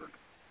strong.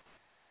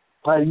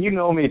 You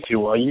know me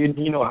too well. You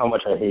know how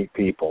much I hate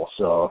people.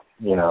 So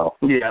Yeah,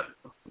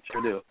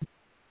 sure do.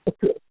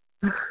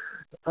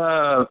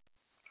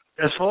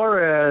 As far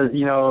as,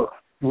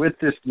 with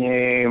this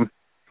game,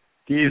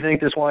 do you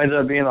think this winds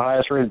up being the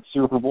highest rated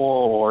Super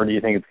Bowl, or do you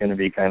think it's going to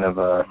be kind of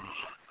a...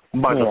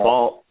 By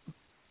default.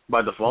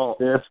 By default.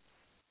 Yes.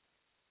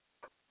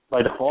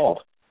 By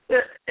default.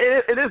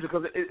 It is,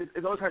 because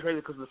it's always highest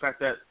rated because of the fact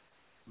that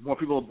more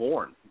people are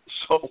born.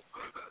 So,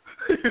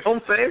 you know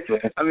what I'm saying?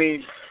 Yeah. I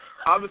mean,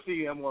 obviously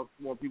you have more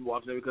people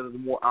watching it because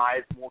there's more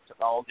eyes, more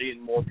technology,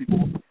 and more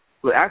people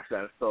with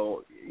access.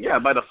 So, yeah,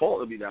 by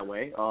default it'll be that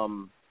way.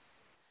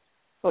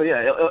 So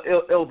yeah,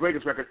 it'll break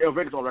its record. It'll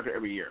break its own record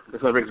every year.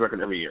 It's gonna break its record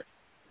every year.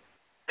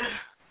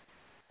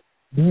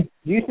 Do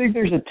you think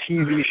there's a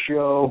TV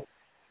show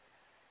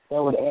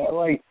that would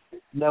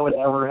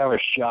ever have a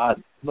shot?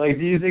 Like,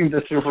 do you think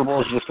the Super Bowl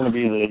is just gonna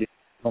be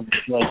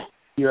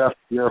year after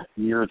year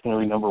after year? It's gonna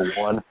be number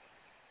one,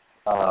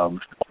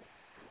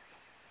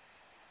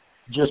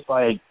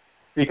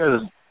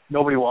 because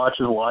nobody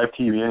watches live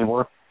TV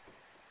anymore.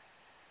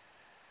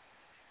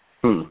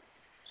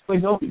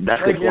 Like, no,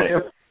 that's a good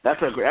point. That's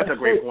a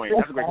great point.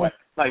 That's a great point.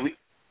 Like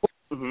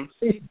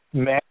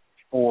match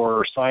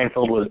for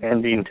Seinfeld was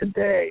ending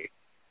today.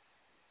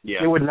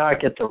 Yeah. It would not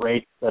get the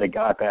rate that it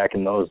got back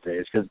in those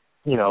days because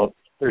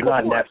there's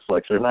not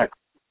Netflix, there's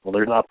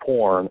not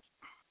porn.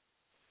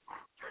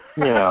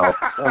 Bob,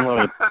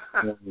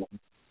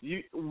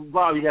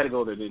 you had to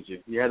go there, didn't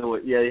you?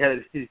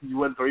 You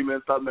went 3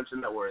 minutes without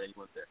mentioning that word, and you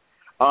went there.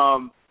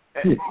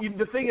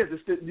 The thing is,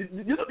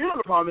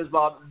 the problem is,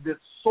 Bob,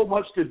 there's so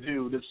much to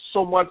do. There's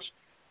so much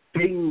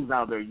things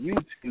out there,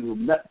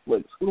 YouTube,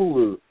 Netflix,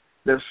 Hulu.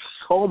 There's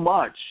so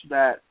much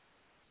that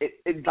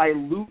it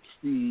dilutes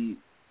the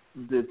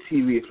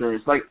TV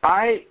experience. Like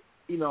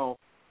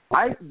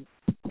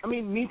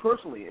me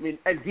personally, and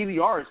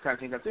DVR is kind of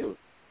changed that too.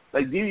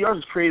 Like DVR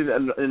has created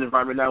an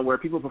environment now where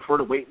people prefer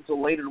to wait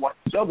until later to watch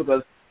the show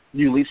because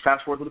you at least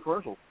fast forward to the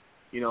commercials.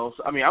 So,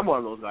 I mean, I'm one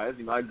of those guys.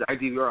 I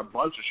DVR a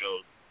bunch of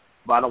shows,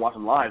 but I don't watch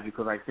them live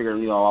because I figure,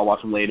 I'll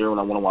watch them later when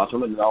I want to watch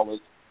them, and I'll always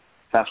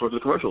fast forward to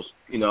the commercials.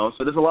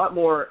 So there's a lot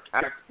more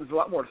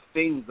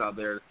things out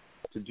there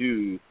to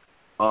do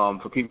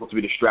for people to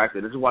be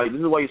distracted. This is why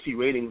you see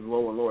ratings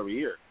lower and lower every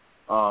year.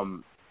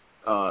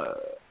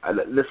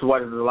 This is why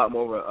there's a lot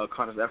more of a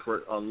conscious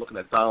effort on looking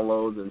at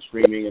downloads and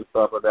streaming and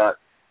stuff like that.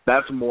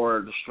 That's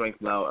more the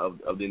strength now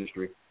of the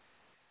industry.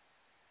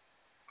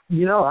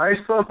 I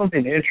saw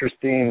something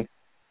interesting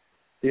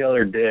the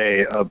other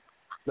day,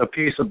 a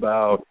piece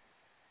about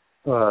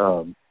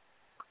how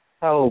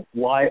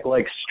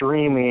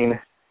streaming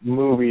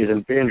movies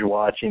and binge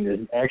watching is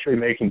actually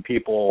making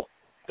people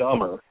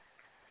dumber,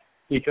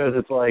 because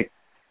it's like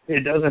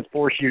it doesn't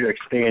force you to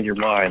expand your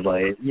mind.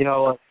 Like,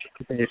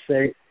 they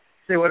say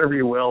whatever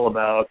you will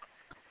about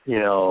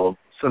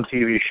some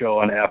TV show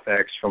on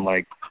FX from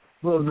like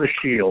The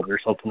Shield or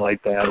something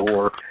like that,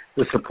 or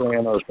The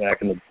Sopranos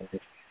back in the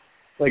day.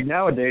 Like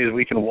nowadays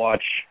we can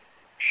watch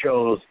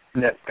shows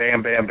that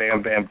bam, bam,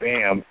 bam, bam,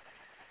 bam,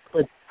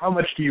 but how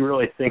much do you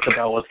really think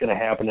about what's going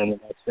to happen in the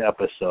next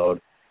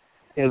episode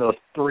in those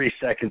 3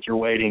 seconds you're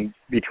waiting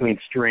between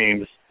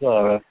streams,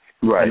 right,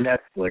 on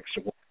Netflix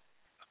or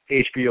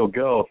HBO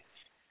Go?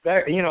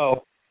 Back,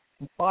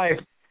 5-6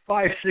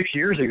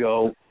 years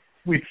ago,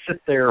 we'd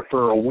sit there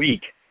for a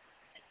week,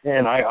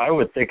 and I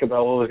would think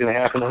about what was going to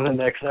happen in the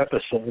next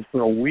episode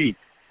for a week,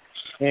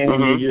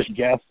 and you just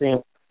guessed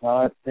in.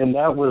 And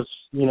that was,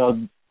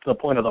 the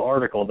point of the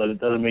article, that it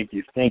doesn't make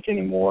you think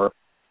anymore.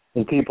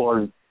 And people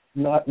are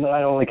not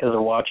only because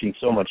they're watching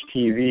so much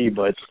TV,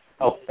 but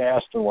how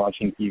fast they're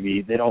watching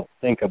TV. They don't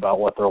think about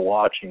what they're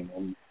watching.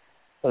 And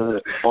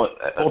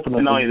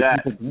ultimately, not only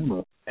that,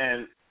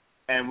 and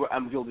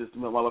I'm guilty.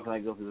 My wife and I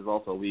guilty this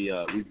also. We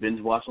binge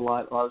watch a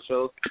lot of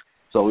shows,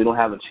 so we don't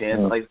have a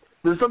chance. Like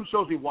there's some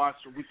shows we watch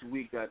week to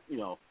week that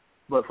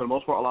but for the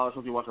most part, a lot of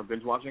shows we watch are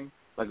binge watching.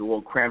 Like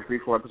we'll cram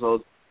 3-4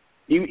 episodes.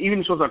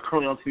 Even shows that are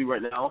currently on TV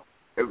right now,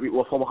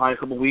 we'll fall behind a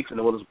couple of weeks, and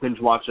then we'll just binge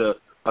watch a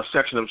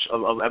section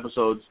of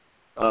episodes,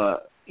 on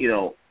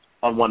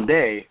one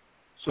day.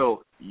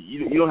 So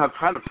you don't have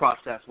time to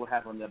process what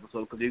happened in the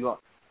episode, because you go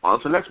on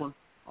to the next one,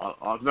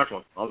 on to the next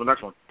one, on to the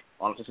next one,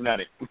 on to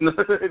Cincinnati. So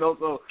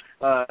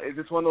it's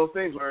just one of those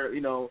things where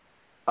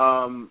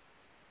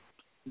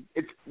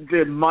it's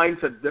the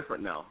mindset's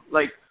different now.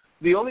 Like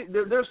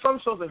there's some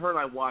shows that her and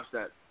I watch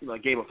that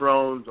like Game of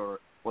Thrones, or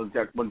when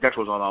Dexter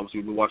was on, obviously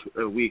we would watch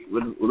every week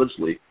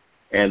religiously,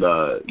 and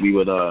we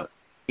would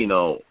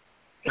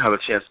have a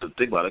chance to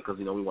think about it, because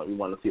we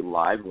wanted to see it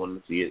live, we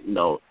wanted to see it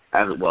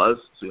as it was,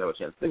 so we have a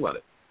chance to think about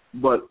it.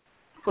 But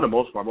for the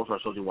most part, most of our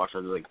shows we watch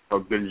are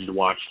binge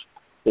watched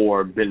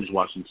or binge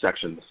watched in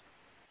sections.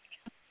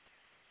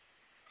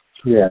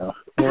 Yeah,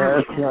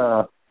 it's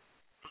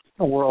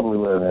the world we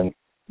live in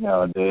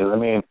nowadays. I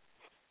mean,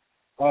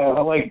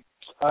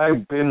 I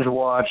binge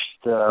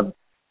watched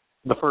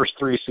the first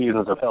 3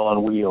 seasons of Hell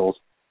on Wheels.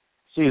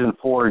 Season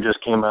 4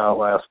 just came out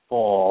last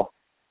fall,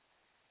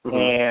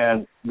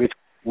 and I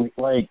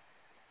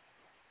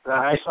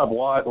stopped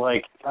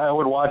I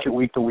would watch it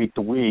week to week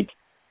to week,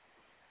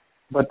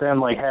 but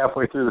then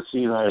halfway through the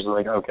season I was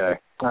like, okay,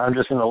 I'm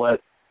just gonna let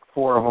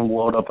 4 of them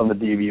load up on the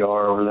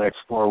DVR over the next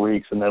 4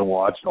 weeks and then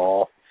watch it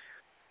all.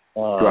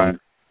 Right.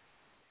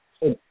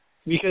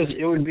 Because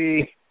it would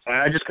be,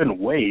 I just couldn't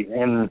wait,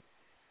 and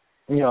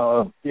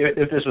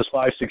if this was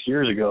 5-6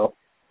 years ago,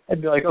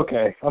 I'd be like,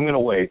 okay, I'm going to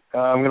wait.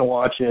 I'm going to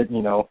watch it,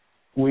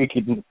 week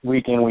in,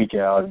 week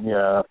out.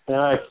 Yeah.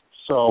 And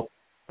so,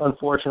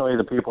 unfortunately,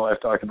 the people I've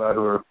talked about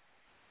who are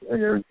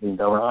getting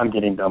dumber, I'm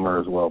getting dumber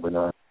as well, but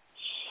not.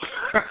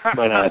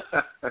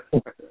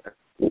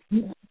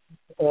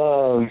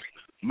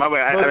 My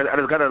way, I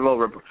just got a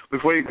little,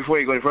 before you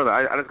go any further,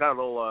 I just got a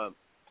little,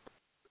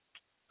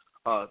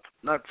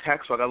 not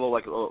text, but I got a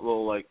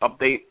little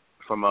update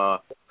from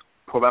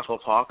Pro Basketball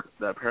Talk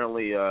that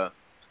apparently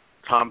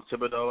Tom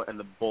Thibodeau and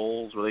the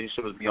Bulls'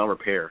 relationship is beyond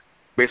repair.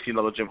 Basically,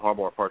 another Jim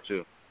Harbaugh part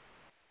 2.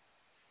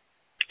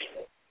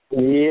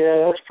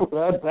 Yeah,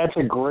 that's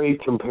a great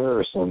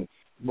comparison.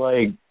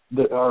 What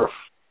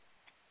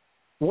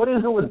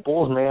is it with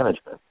Bulls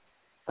management?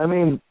 I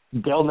mean,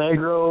 Del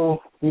Negro,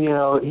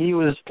 he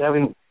was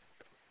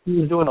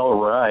doing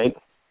all right,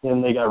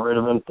 and they got rid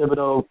of him.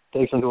 Thibodeau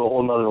takes him to a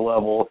whole nother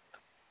level.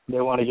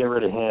 They want to get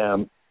rid of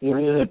him.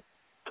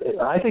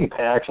 I think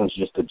Paxson's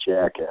just a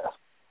jackass.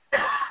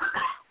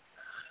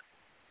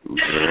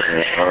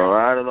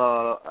 I don't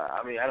know.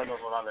 I don't know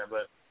what's going on there,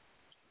 but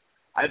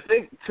I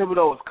think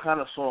Thibodeau is kind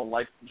of sort of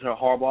like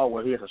Harbaugh,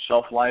 where he has a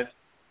shelf life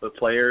with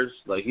players.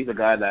 Like, he's a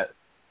guy that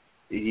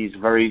he's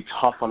very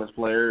tough on his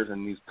players,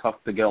 and he's tough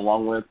to get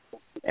along with,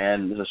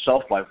 and there's a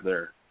shelf life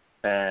there.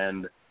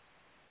 And,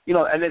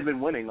 and they've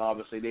been winning,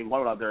 obviously. They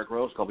won without Derrick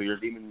Rose a couple of years.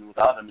 Even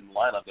without him in the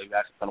lineup, they've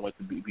actually found a way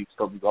to beat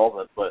Golden.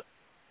 But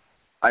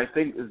I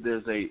think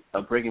there's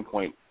a breaking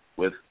point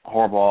with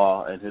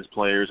Harbaugh and his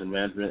players and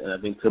management, and I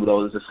think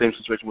Thibodeau is the same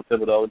situation with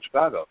Thibodeau in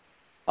Chicago.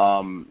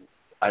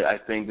 I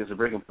think there's a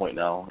breaking point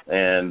now,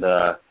 and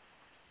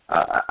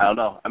I don't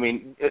know. I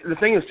mean, the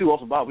thing is, too,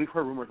 also, Bob, we've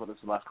heard rumors about this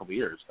in the last couple of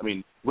years. I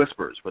mean,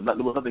 whispers, but there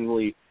was nothing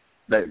really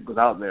that goes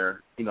out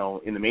there, in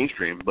the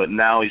mainstream. But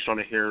now you're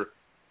starting to hear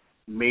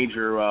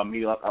major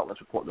media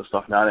outlets reporting this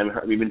stuff now. And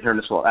we've been hearing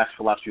this for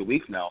the last few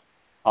weeks now.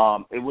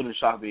 It wouldn't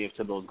shock me if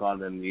Thibodeau's gone at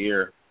the end of the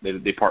year.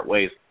 They part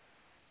ways.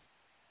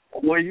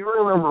 Well, you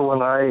remember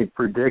when I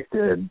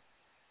predicted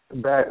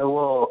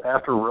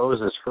after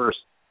Rose's first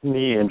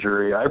knee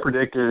injury, I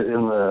predicted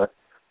in the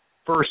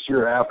first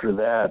year after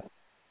that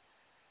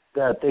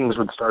things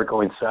would start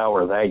going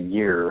sour that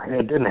year, and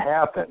it didn't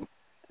happen.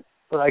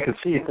 But I could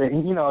see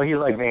things.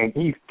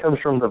 He comes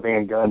from the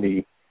Van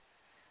Gundy,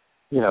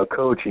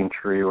 coaching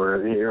tree,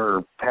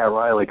 or Pat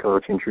Riley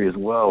coaching tree as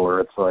well, where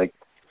it's like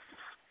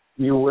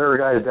you wear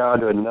guys down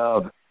to a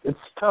nub. It's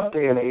a tough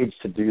day and age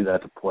to do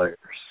that to players.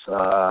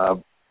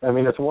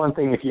 It's one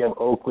thing if you have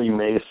Oakley,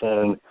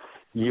 Mason,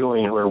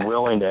 Ewing who are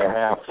willing to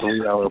have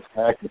 3-hour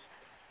practice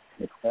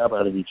the crap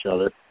out of each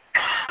other.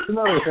 It's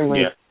another thing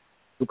like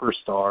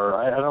superstar.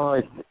 I don't know.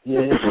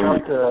 It's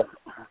tough to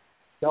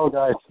tell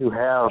guys who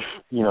have,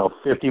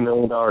 $50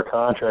 million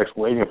contracts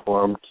waiting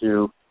for them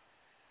to,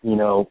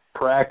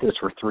 practice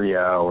for 3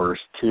 hours,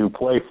 to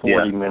play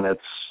 40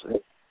 minutes,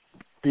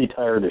 be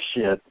tired of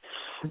shit.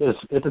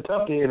 It's a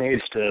tough day and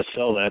age to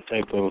sell that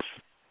type of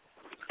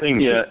thing.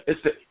 Yeah,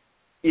 it's the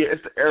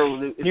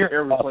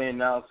era we're playing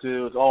now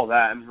too. It's all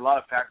that. There's a lot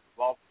of factors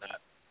involved in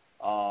that.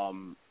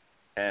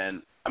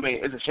 And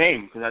it's a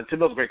shame because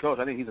Thibodeau's a great coach.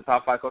 I think he's a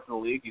top 5 coach in the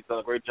league. He's done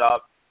a great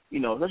job.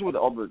 Especially with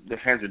all the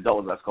hands are dealt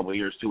with the last couple of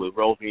years too, with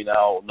Rosie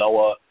now,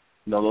 Noah,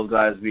 those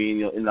guys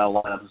being in that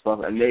lineup and stuff,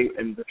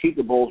 and to keep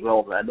the Bulls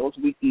relevant. I know it's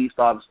weak East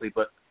obviously,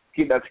 but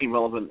keep that team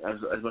relevant as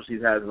much as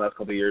he's had in the last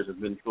couple of years has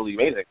been truly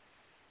amazing.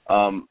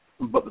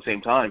 But at the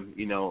same time,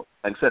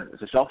 like I said,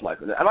 it's a shelf life.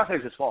 I'm not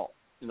saying it's his fault.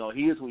 He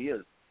is who he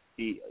is.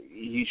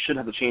 He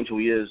shouldn't have to change who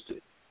he is.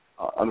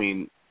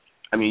 You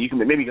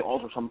can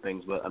alter some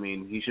things, but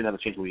he shouldn't have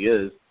to change who he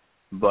is.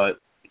 But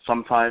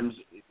sometimes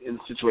in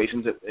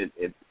situations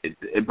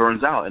it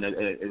burns out, and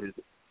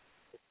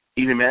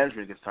even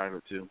management gets tired of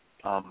it too.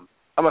 I'm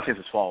not saying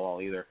it's his fault at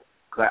all either,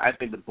 because I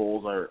think the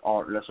Bulls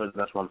aren't necessarily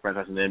the best run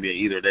franchise in the NBA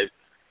either. They've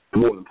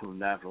more than proven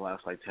that for the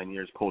last 10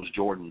 years post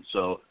Jordan.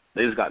 So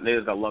they just got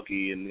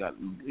lucky and got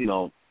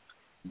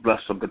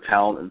blessed some good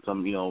talent and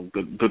some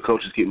good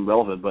coaches keep them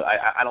relevant. But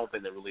I don't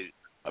think they're really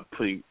a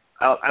pretty.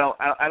 I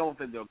don't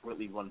think they're a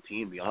greatly run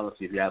team, to be honest,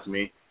 if you ask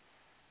me.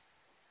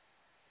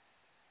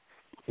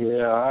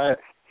 Yeah, I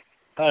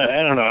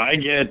don't know. I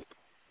get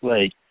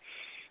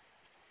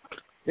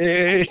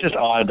it's just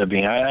odd to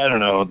me. I don't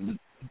know.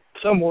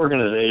 Some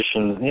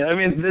organizations,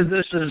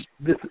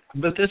 this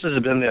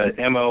has been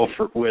the MO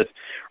with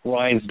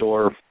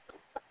Reinsdorf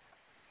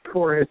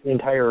for his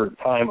entire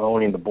time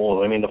owning the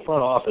Bulls. The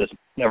front office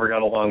never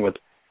got along with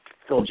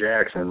Phil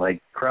Jackson.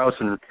 Like Krause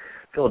and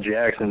Phil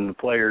Jackson, the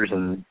players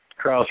and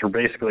Krause were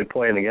basically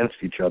playing against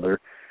each other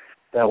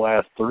that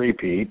last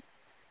three-peat.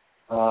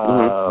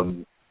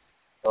 Doug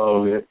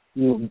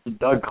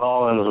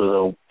Collins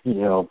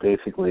was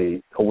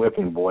basically a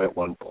whipping boy at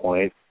one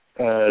point.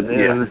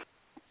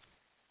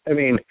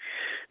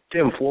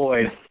 Tim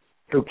Floyd,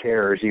 who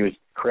cares? He was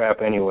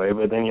crap anyway.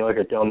 But then you look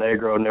at Del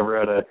Negro, never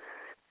had a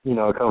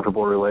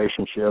comfortable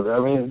relationship.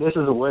 This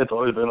is the way it's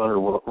always been under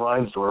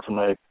Reinsdorf,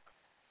 and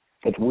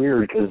it's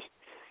weird because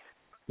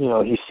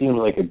he seems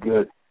like a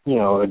good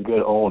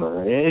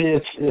owner.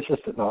 It's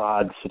just an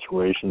odd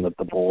situation that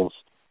the Bulls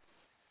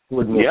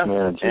would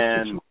mismanage.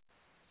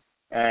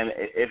 And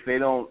if they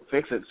don't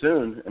fix it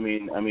soon, I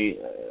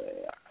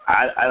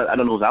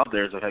don't know who's out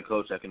there as a head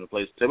coach that can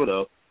replace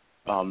Thibodeau.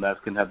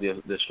 That can have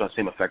the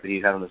same effect that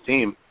he's had on the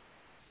team.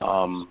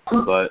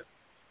 But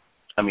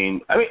I'm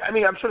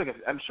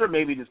sure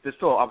maybe there's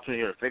still an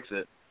opportunity here to fix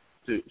it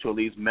to at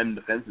least mend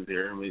defenses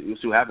here. We'll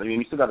see what happens.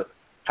 We still got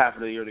half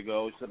of the year to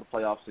go. We still have the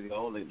playoffs to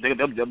go.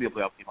 They'll be a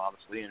playoff team,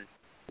 obviously. And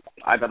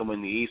I got to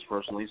win the East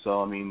personally.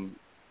 So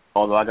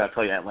although I got to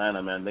tell you,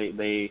 Atlanta, man,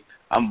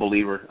 I'm a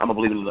believer. I'm a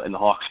believer in the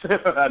Hawks.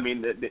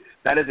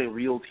 That is a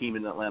real team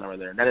in Atlanta right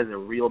there. That is a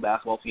real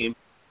basketball team.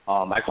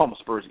 I call them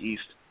Spurs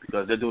East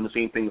because they're doing the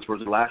same thing the Spurs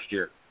did last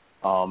year.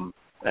 And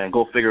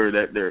go figure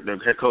that their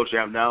head coach they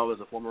have now is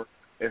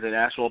an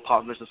actual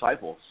Popovich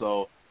disciple.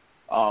 So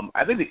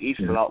I think the East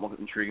is a lot more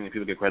intriguing than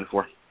people get credit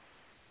for.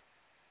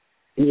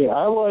 Yeah,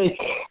 I like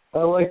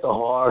the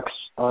Hawks.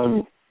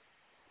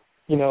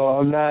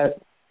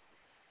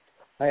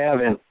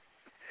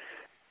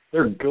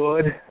 They're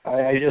good.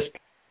 I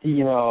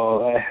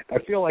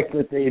feel like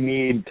that they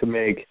need to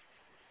make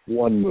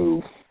one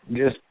move. I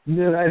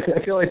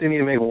feel like they need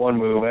to make one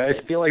move. I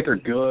feel like they're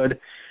good,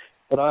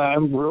 but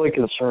I'm really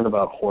concerned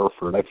about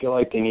Horford. I feel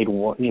like they need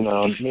one,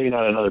 maybe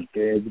not another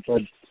big,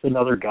 but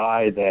another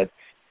guy that,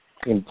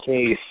 in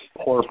case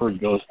Horford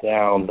goes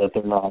down, that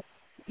they're not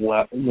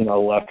left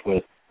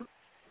with,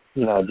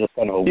 just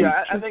kind of a weak.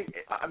 Yeah, I think.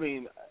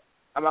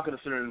 I'm not going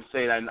to sit there and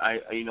say that I'm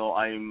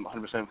 100%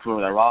 familiar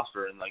with that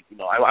roster, and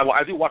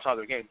I do watch all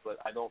their games, but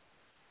I don't.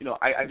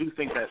 I do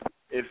think that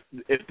if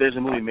there's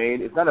a movie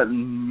made, it's not a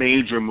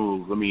major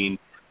move.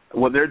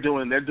 what they're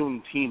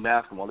doing team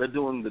basketball. They're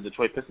doing the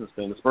Detroit Pistons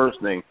thing, the Spurs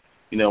thing,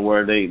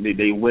 where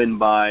they win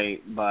by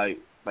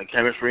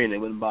chemistry and they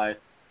win by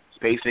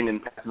spacing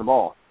and passing the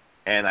ball.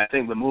 And I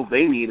think the move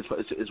they need is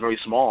very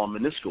small and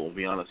minuscule, to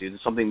be honest.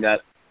 It's something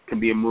that can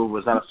be a move.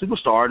 It's not a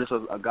superstar, just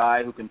a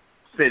guy who can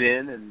fit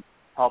in and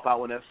help out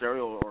when necessary,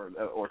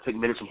 or take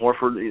minutes from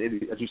Horford,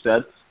 as you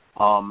said.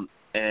 But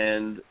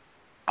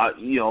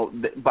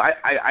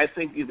I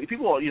think if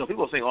people are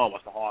saying, "Oh,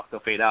 what's the Hawks?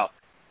 They'll fade out."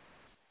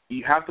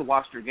 You have to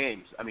watch their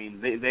games. I mean,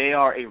 they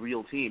are a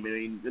real team. I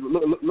mean,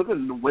 look at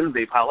the wins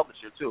they pile up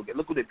this year too.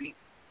 Look who they beat.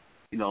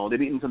 They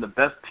beat some of the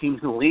best teams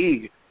in the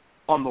league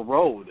on the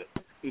road.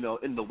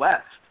 In the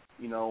West.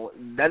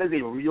 That is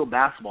a real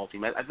basketball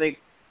team. I think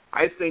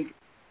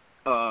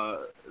they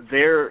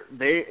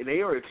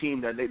are a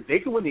team that they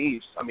can win the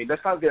East. I mean,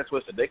 let's not get it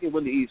twisted. They can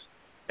win the East,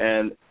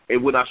 and it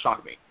would not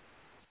shock me.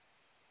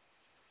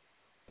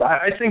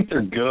 I think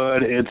they're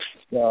good. It's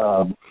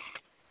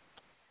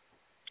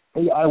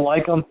I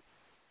like them.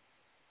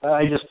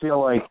 I just feel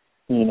like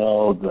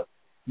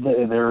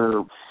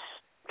they're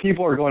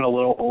people are going a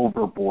little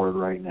overboard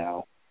right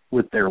now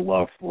with their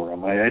love for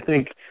them. I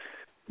think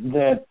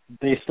that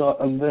they still.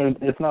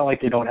 It's not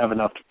like they don't have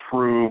enough to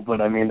prove, but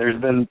I mean, there's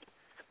been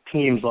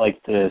teams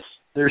like this.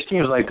 There's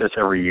teams like this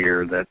every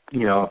year that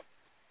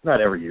not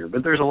every year,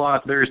 but there's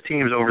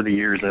teams over the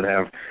years that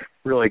have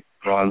really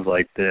runs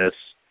like this.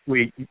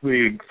 We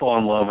fall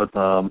in love with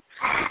them,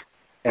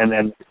 and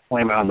then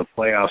play them out in the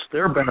playoffs.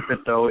 Their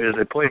benefit, though, is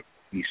they play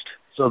the East,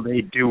 so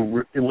they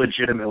do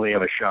legitimately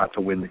have a shot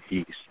to win the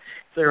East.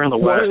 If they're in the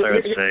West, I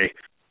would say,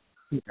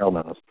 hell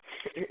no.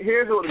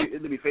 Here's what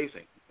they'll be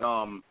facing.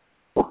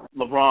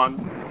 LeBron,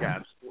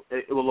 Cavs.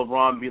 Will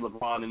LeBron be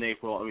LeBron in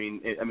April? I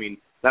mean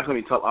that's going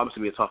to be tough.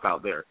 Obviously, be a tough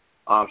out there.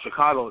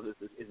 Chicago is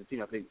a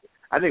team.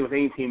 I think with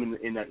any team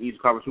in that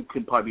East Conference who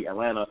could probably be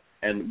Atlanta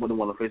and wouldn't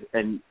want to face,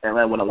 and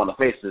Atlanta wouldn't want to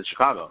face is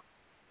Chicago.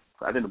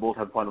 I think the Bulls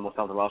have probably the most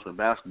talented roster in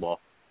basketball.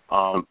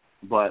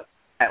 But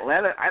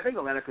Atlanta, I think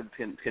Atlanta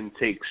can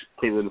take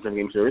Cleveland in the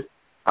 7-game series.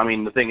 I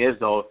mean, the thing is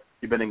though,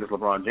 you're betting against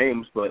LeBron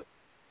James, but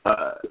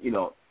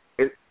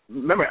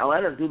remember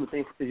Atlanta is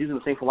using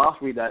the same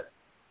philosophy that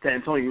San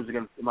Antonio used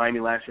against Miami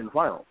last year in the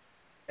finals.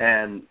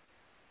 And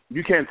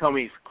you can't tell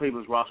me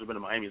Cleveland's roster better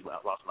than Miami's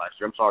roster last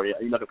year. I'm sorry,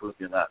 you're not going to put us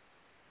in that.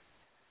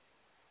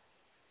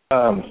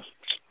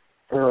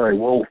 All right,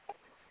 well,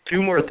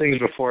 2 more things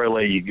before I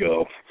let you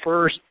go.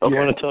 First, You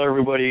want to tell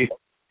everybody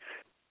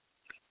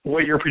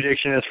what your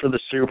prediction is for the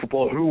Super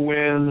Bowl, who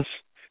wins,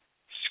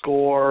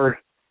 score,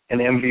 and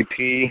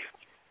MVP?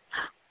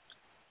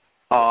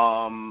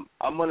 I'm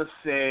going to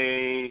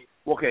say,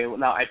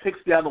 now I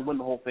picked Seattle to win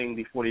the whole thing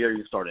before the year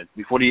started.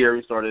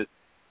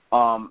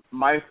 I'll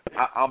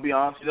be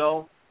honest with you,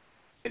 though.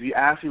 If you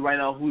ask me right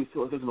now who is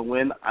going to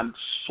win, I'm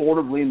sort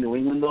of leaning New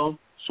England, though.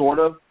 Sort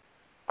of.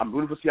 I'm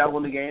rooting for Seattle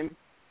in the game.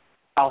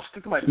 I'll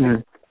stick to my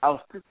pick.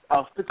 I'll stick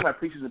to my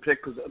preseason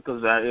pick because it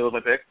was my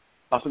pick.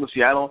 I'll stick with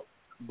Seattle,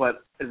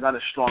 but it's not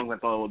as strong as I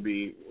thought it would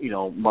be,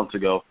 months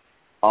ago.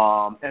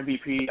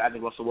 MVP, I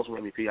think Russell Wilson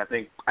will MVP. I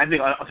think to be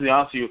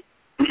honest with you,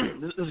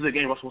 this is a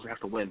game Russell Wilson has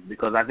to win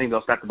because I think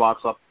they'll stack the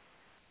box up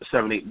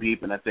 7-8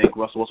 deep, and I think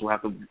Russell Wilson will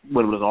have to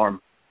win with his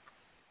arm.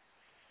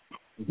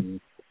 Mm-hmm.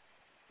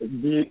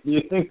 Do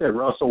you think that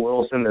Russell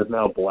Wilson is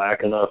now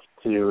black enough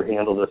to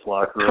handle this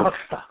locker room?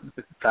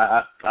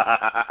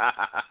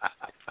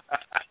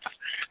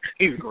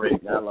 He's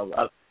great. Man. I love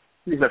him.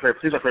 He's my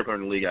favorite player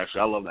in the league.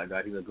 Actually, I love that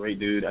guy. He's a great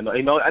dude. I know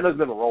he's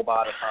been a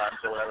robot at times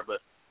or whatever, but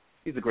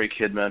he's a great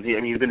kid, man.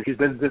 He's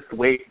been this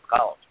way since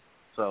college.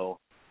 So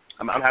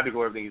I'm happy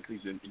for everything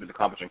he's been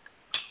accomplishing.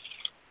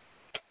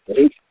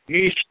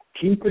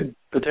 He could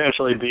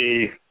potentially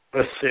be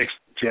a 6th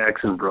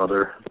Jackson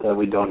brother that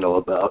we don't know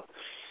about.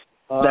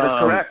 That is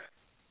correct.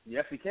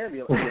 Yes, he can be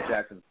a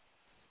Jackson.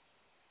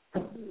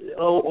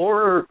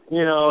 Or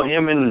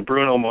him and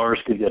Bruno Mars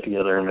could get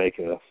together and make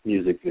a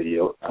music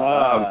video.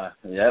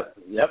 Yep.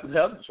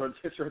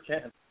 Sure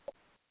can.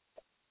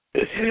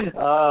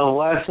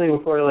 Last thing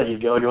before I let you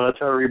go, do you want to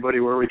tell everybody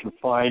where we can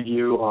find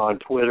you on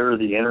Twitter,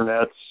 the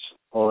internets,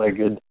 all that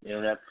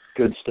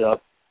good stuff?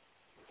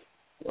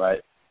 Right.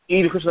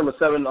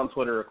 EDChris7 on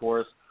Twitter, of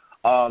course.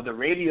 The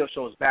radio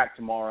show is back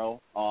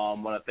tomorrow. I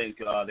want to thank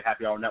the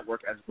Happy Hour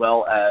Network as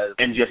well as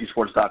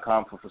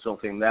NGSesports.com for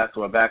facilitating that.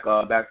 So we're back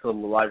to the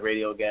live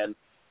radio again,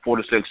 4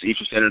 to 6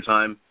 Eastern Standard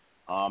Time.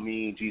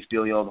 Me, G.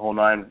 Stelio, the whole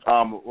nine.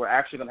 We're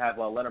actually going to have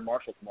Leonard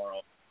Marshall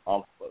tomorrow,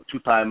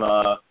 2-time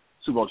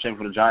Super Bowl champion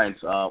for the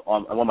Giants,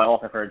 on one of my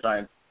all-time favorite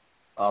Giants,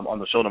 on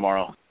the show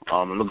tomorrow.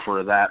 I'm looking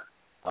forward to that.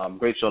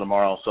 Great show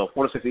tomorrow. So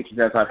 4 to 6 Eastern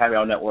Standard Time, Happy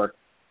Hour Network.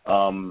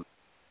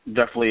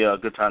 Definitely a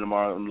good time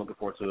tomorrow. I'm looking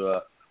forward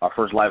to our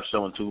first live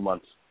show in 2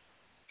 months.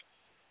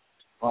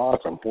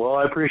 Awesome. Well,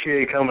 I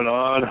appreciate you coming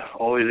on.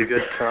 Always a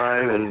good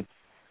time, and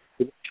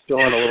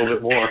going a little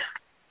bit more.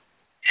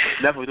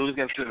 Definitely do this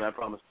again soon, I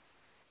promise.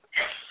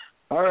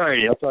 All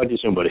righty. I'll talk to you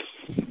soon, buddy.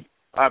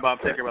 All right, Bob.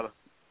 Take care, brother.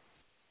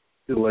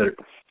 See you later.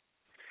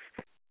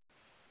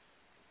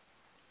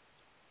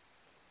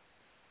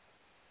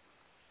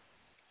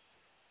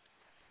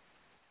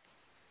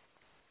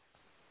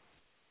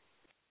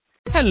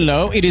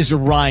 Hello, it is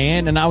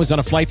Ryan, and I was on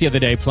a flight the other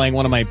day playing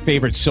one of my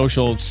favorite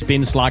social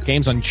spin slot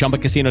games on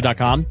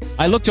ChumbaCasino.com.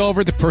 I looked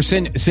over at the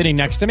person sitting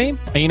next to me,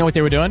 and you know what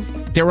they were doing?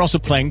 They were also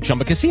playing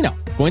Chumba Casino.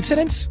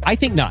 Coincidence? I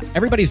think not.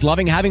 Everybody's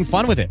loving having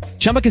fun with it.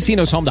 Chumba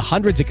Casino is home to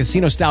hundreds of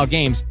casino-style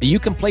games that you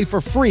can play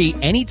for free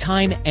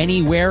anytime,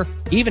 anywhere,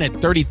 even at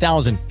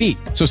 30,000 feet.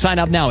 So sign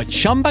up now at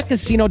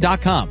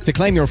ChumbaCasino.com to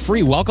claim your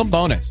free welcome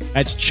bonus.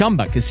 That's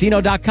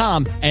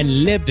ChumbaCasino.com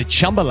and live the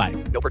Chumba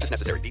life. No purchase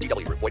necessary.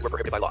 VGW. Void where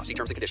prohibited by law. See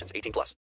terms and conditions. 18+.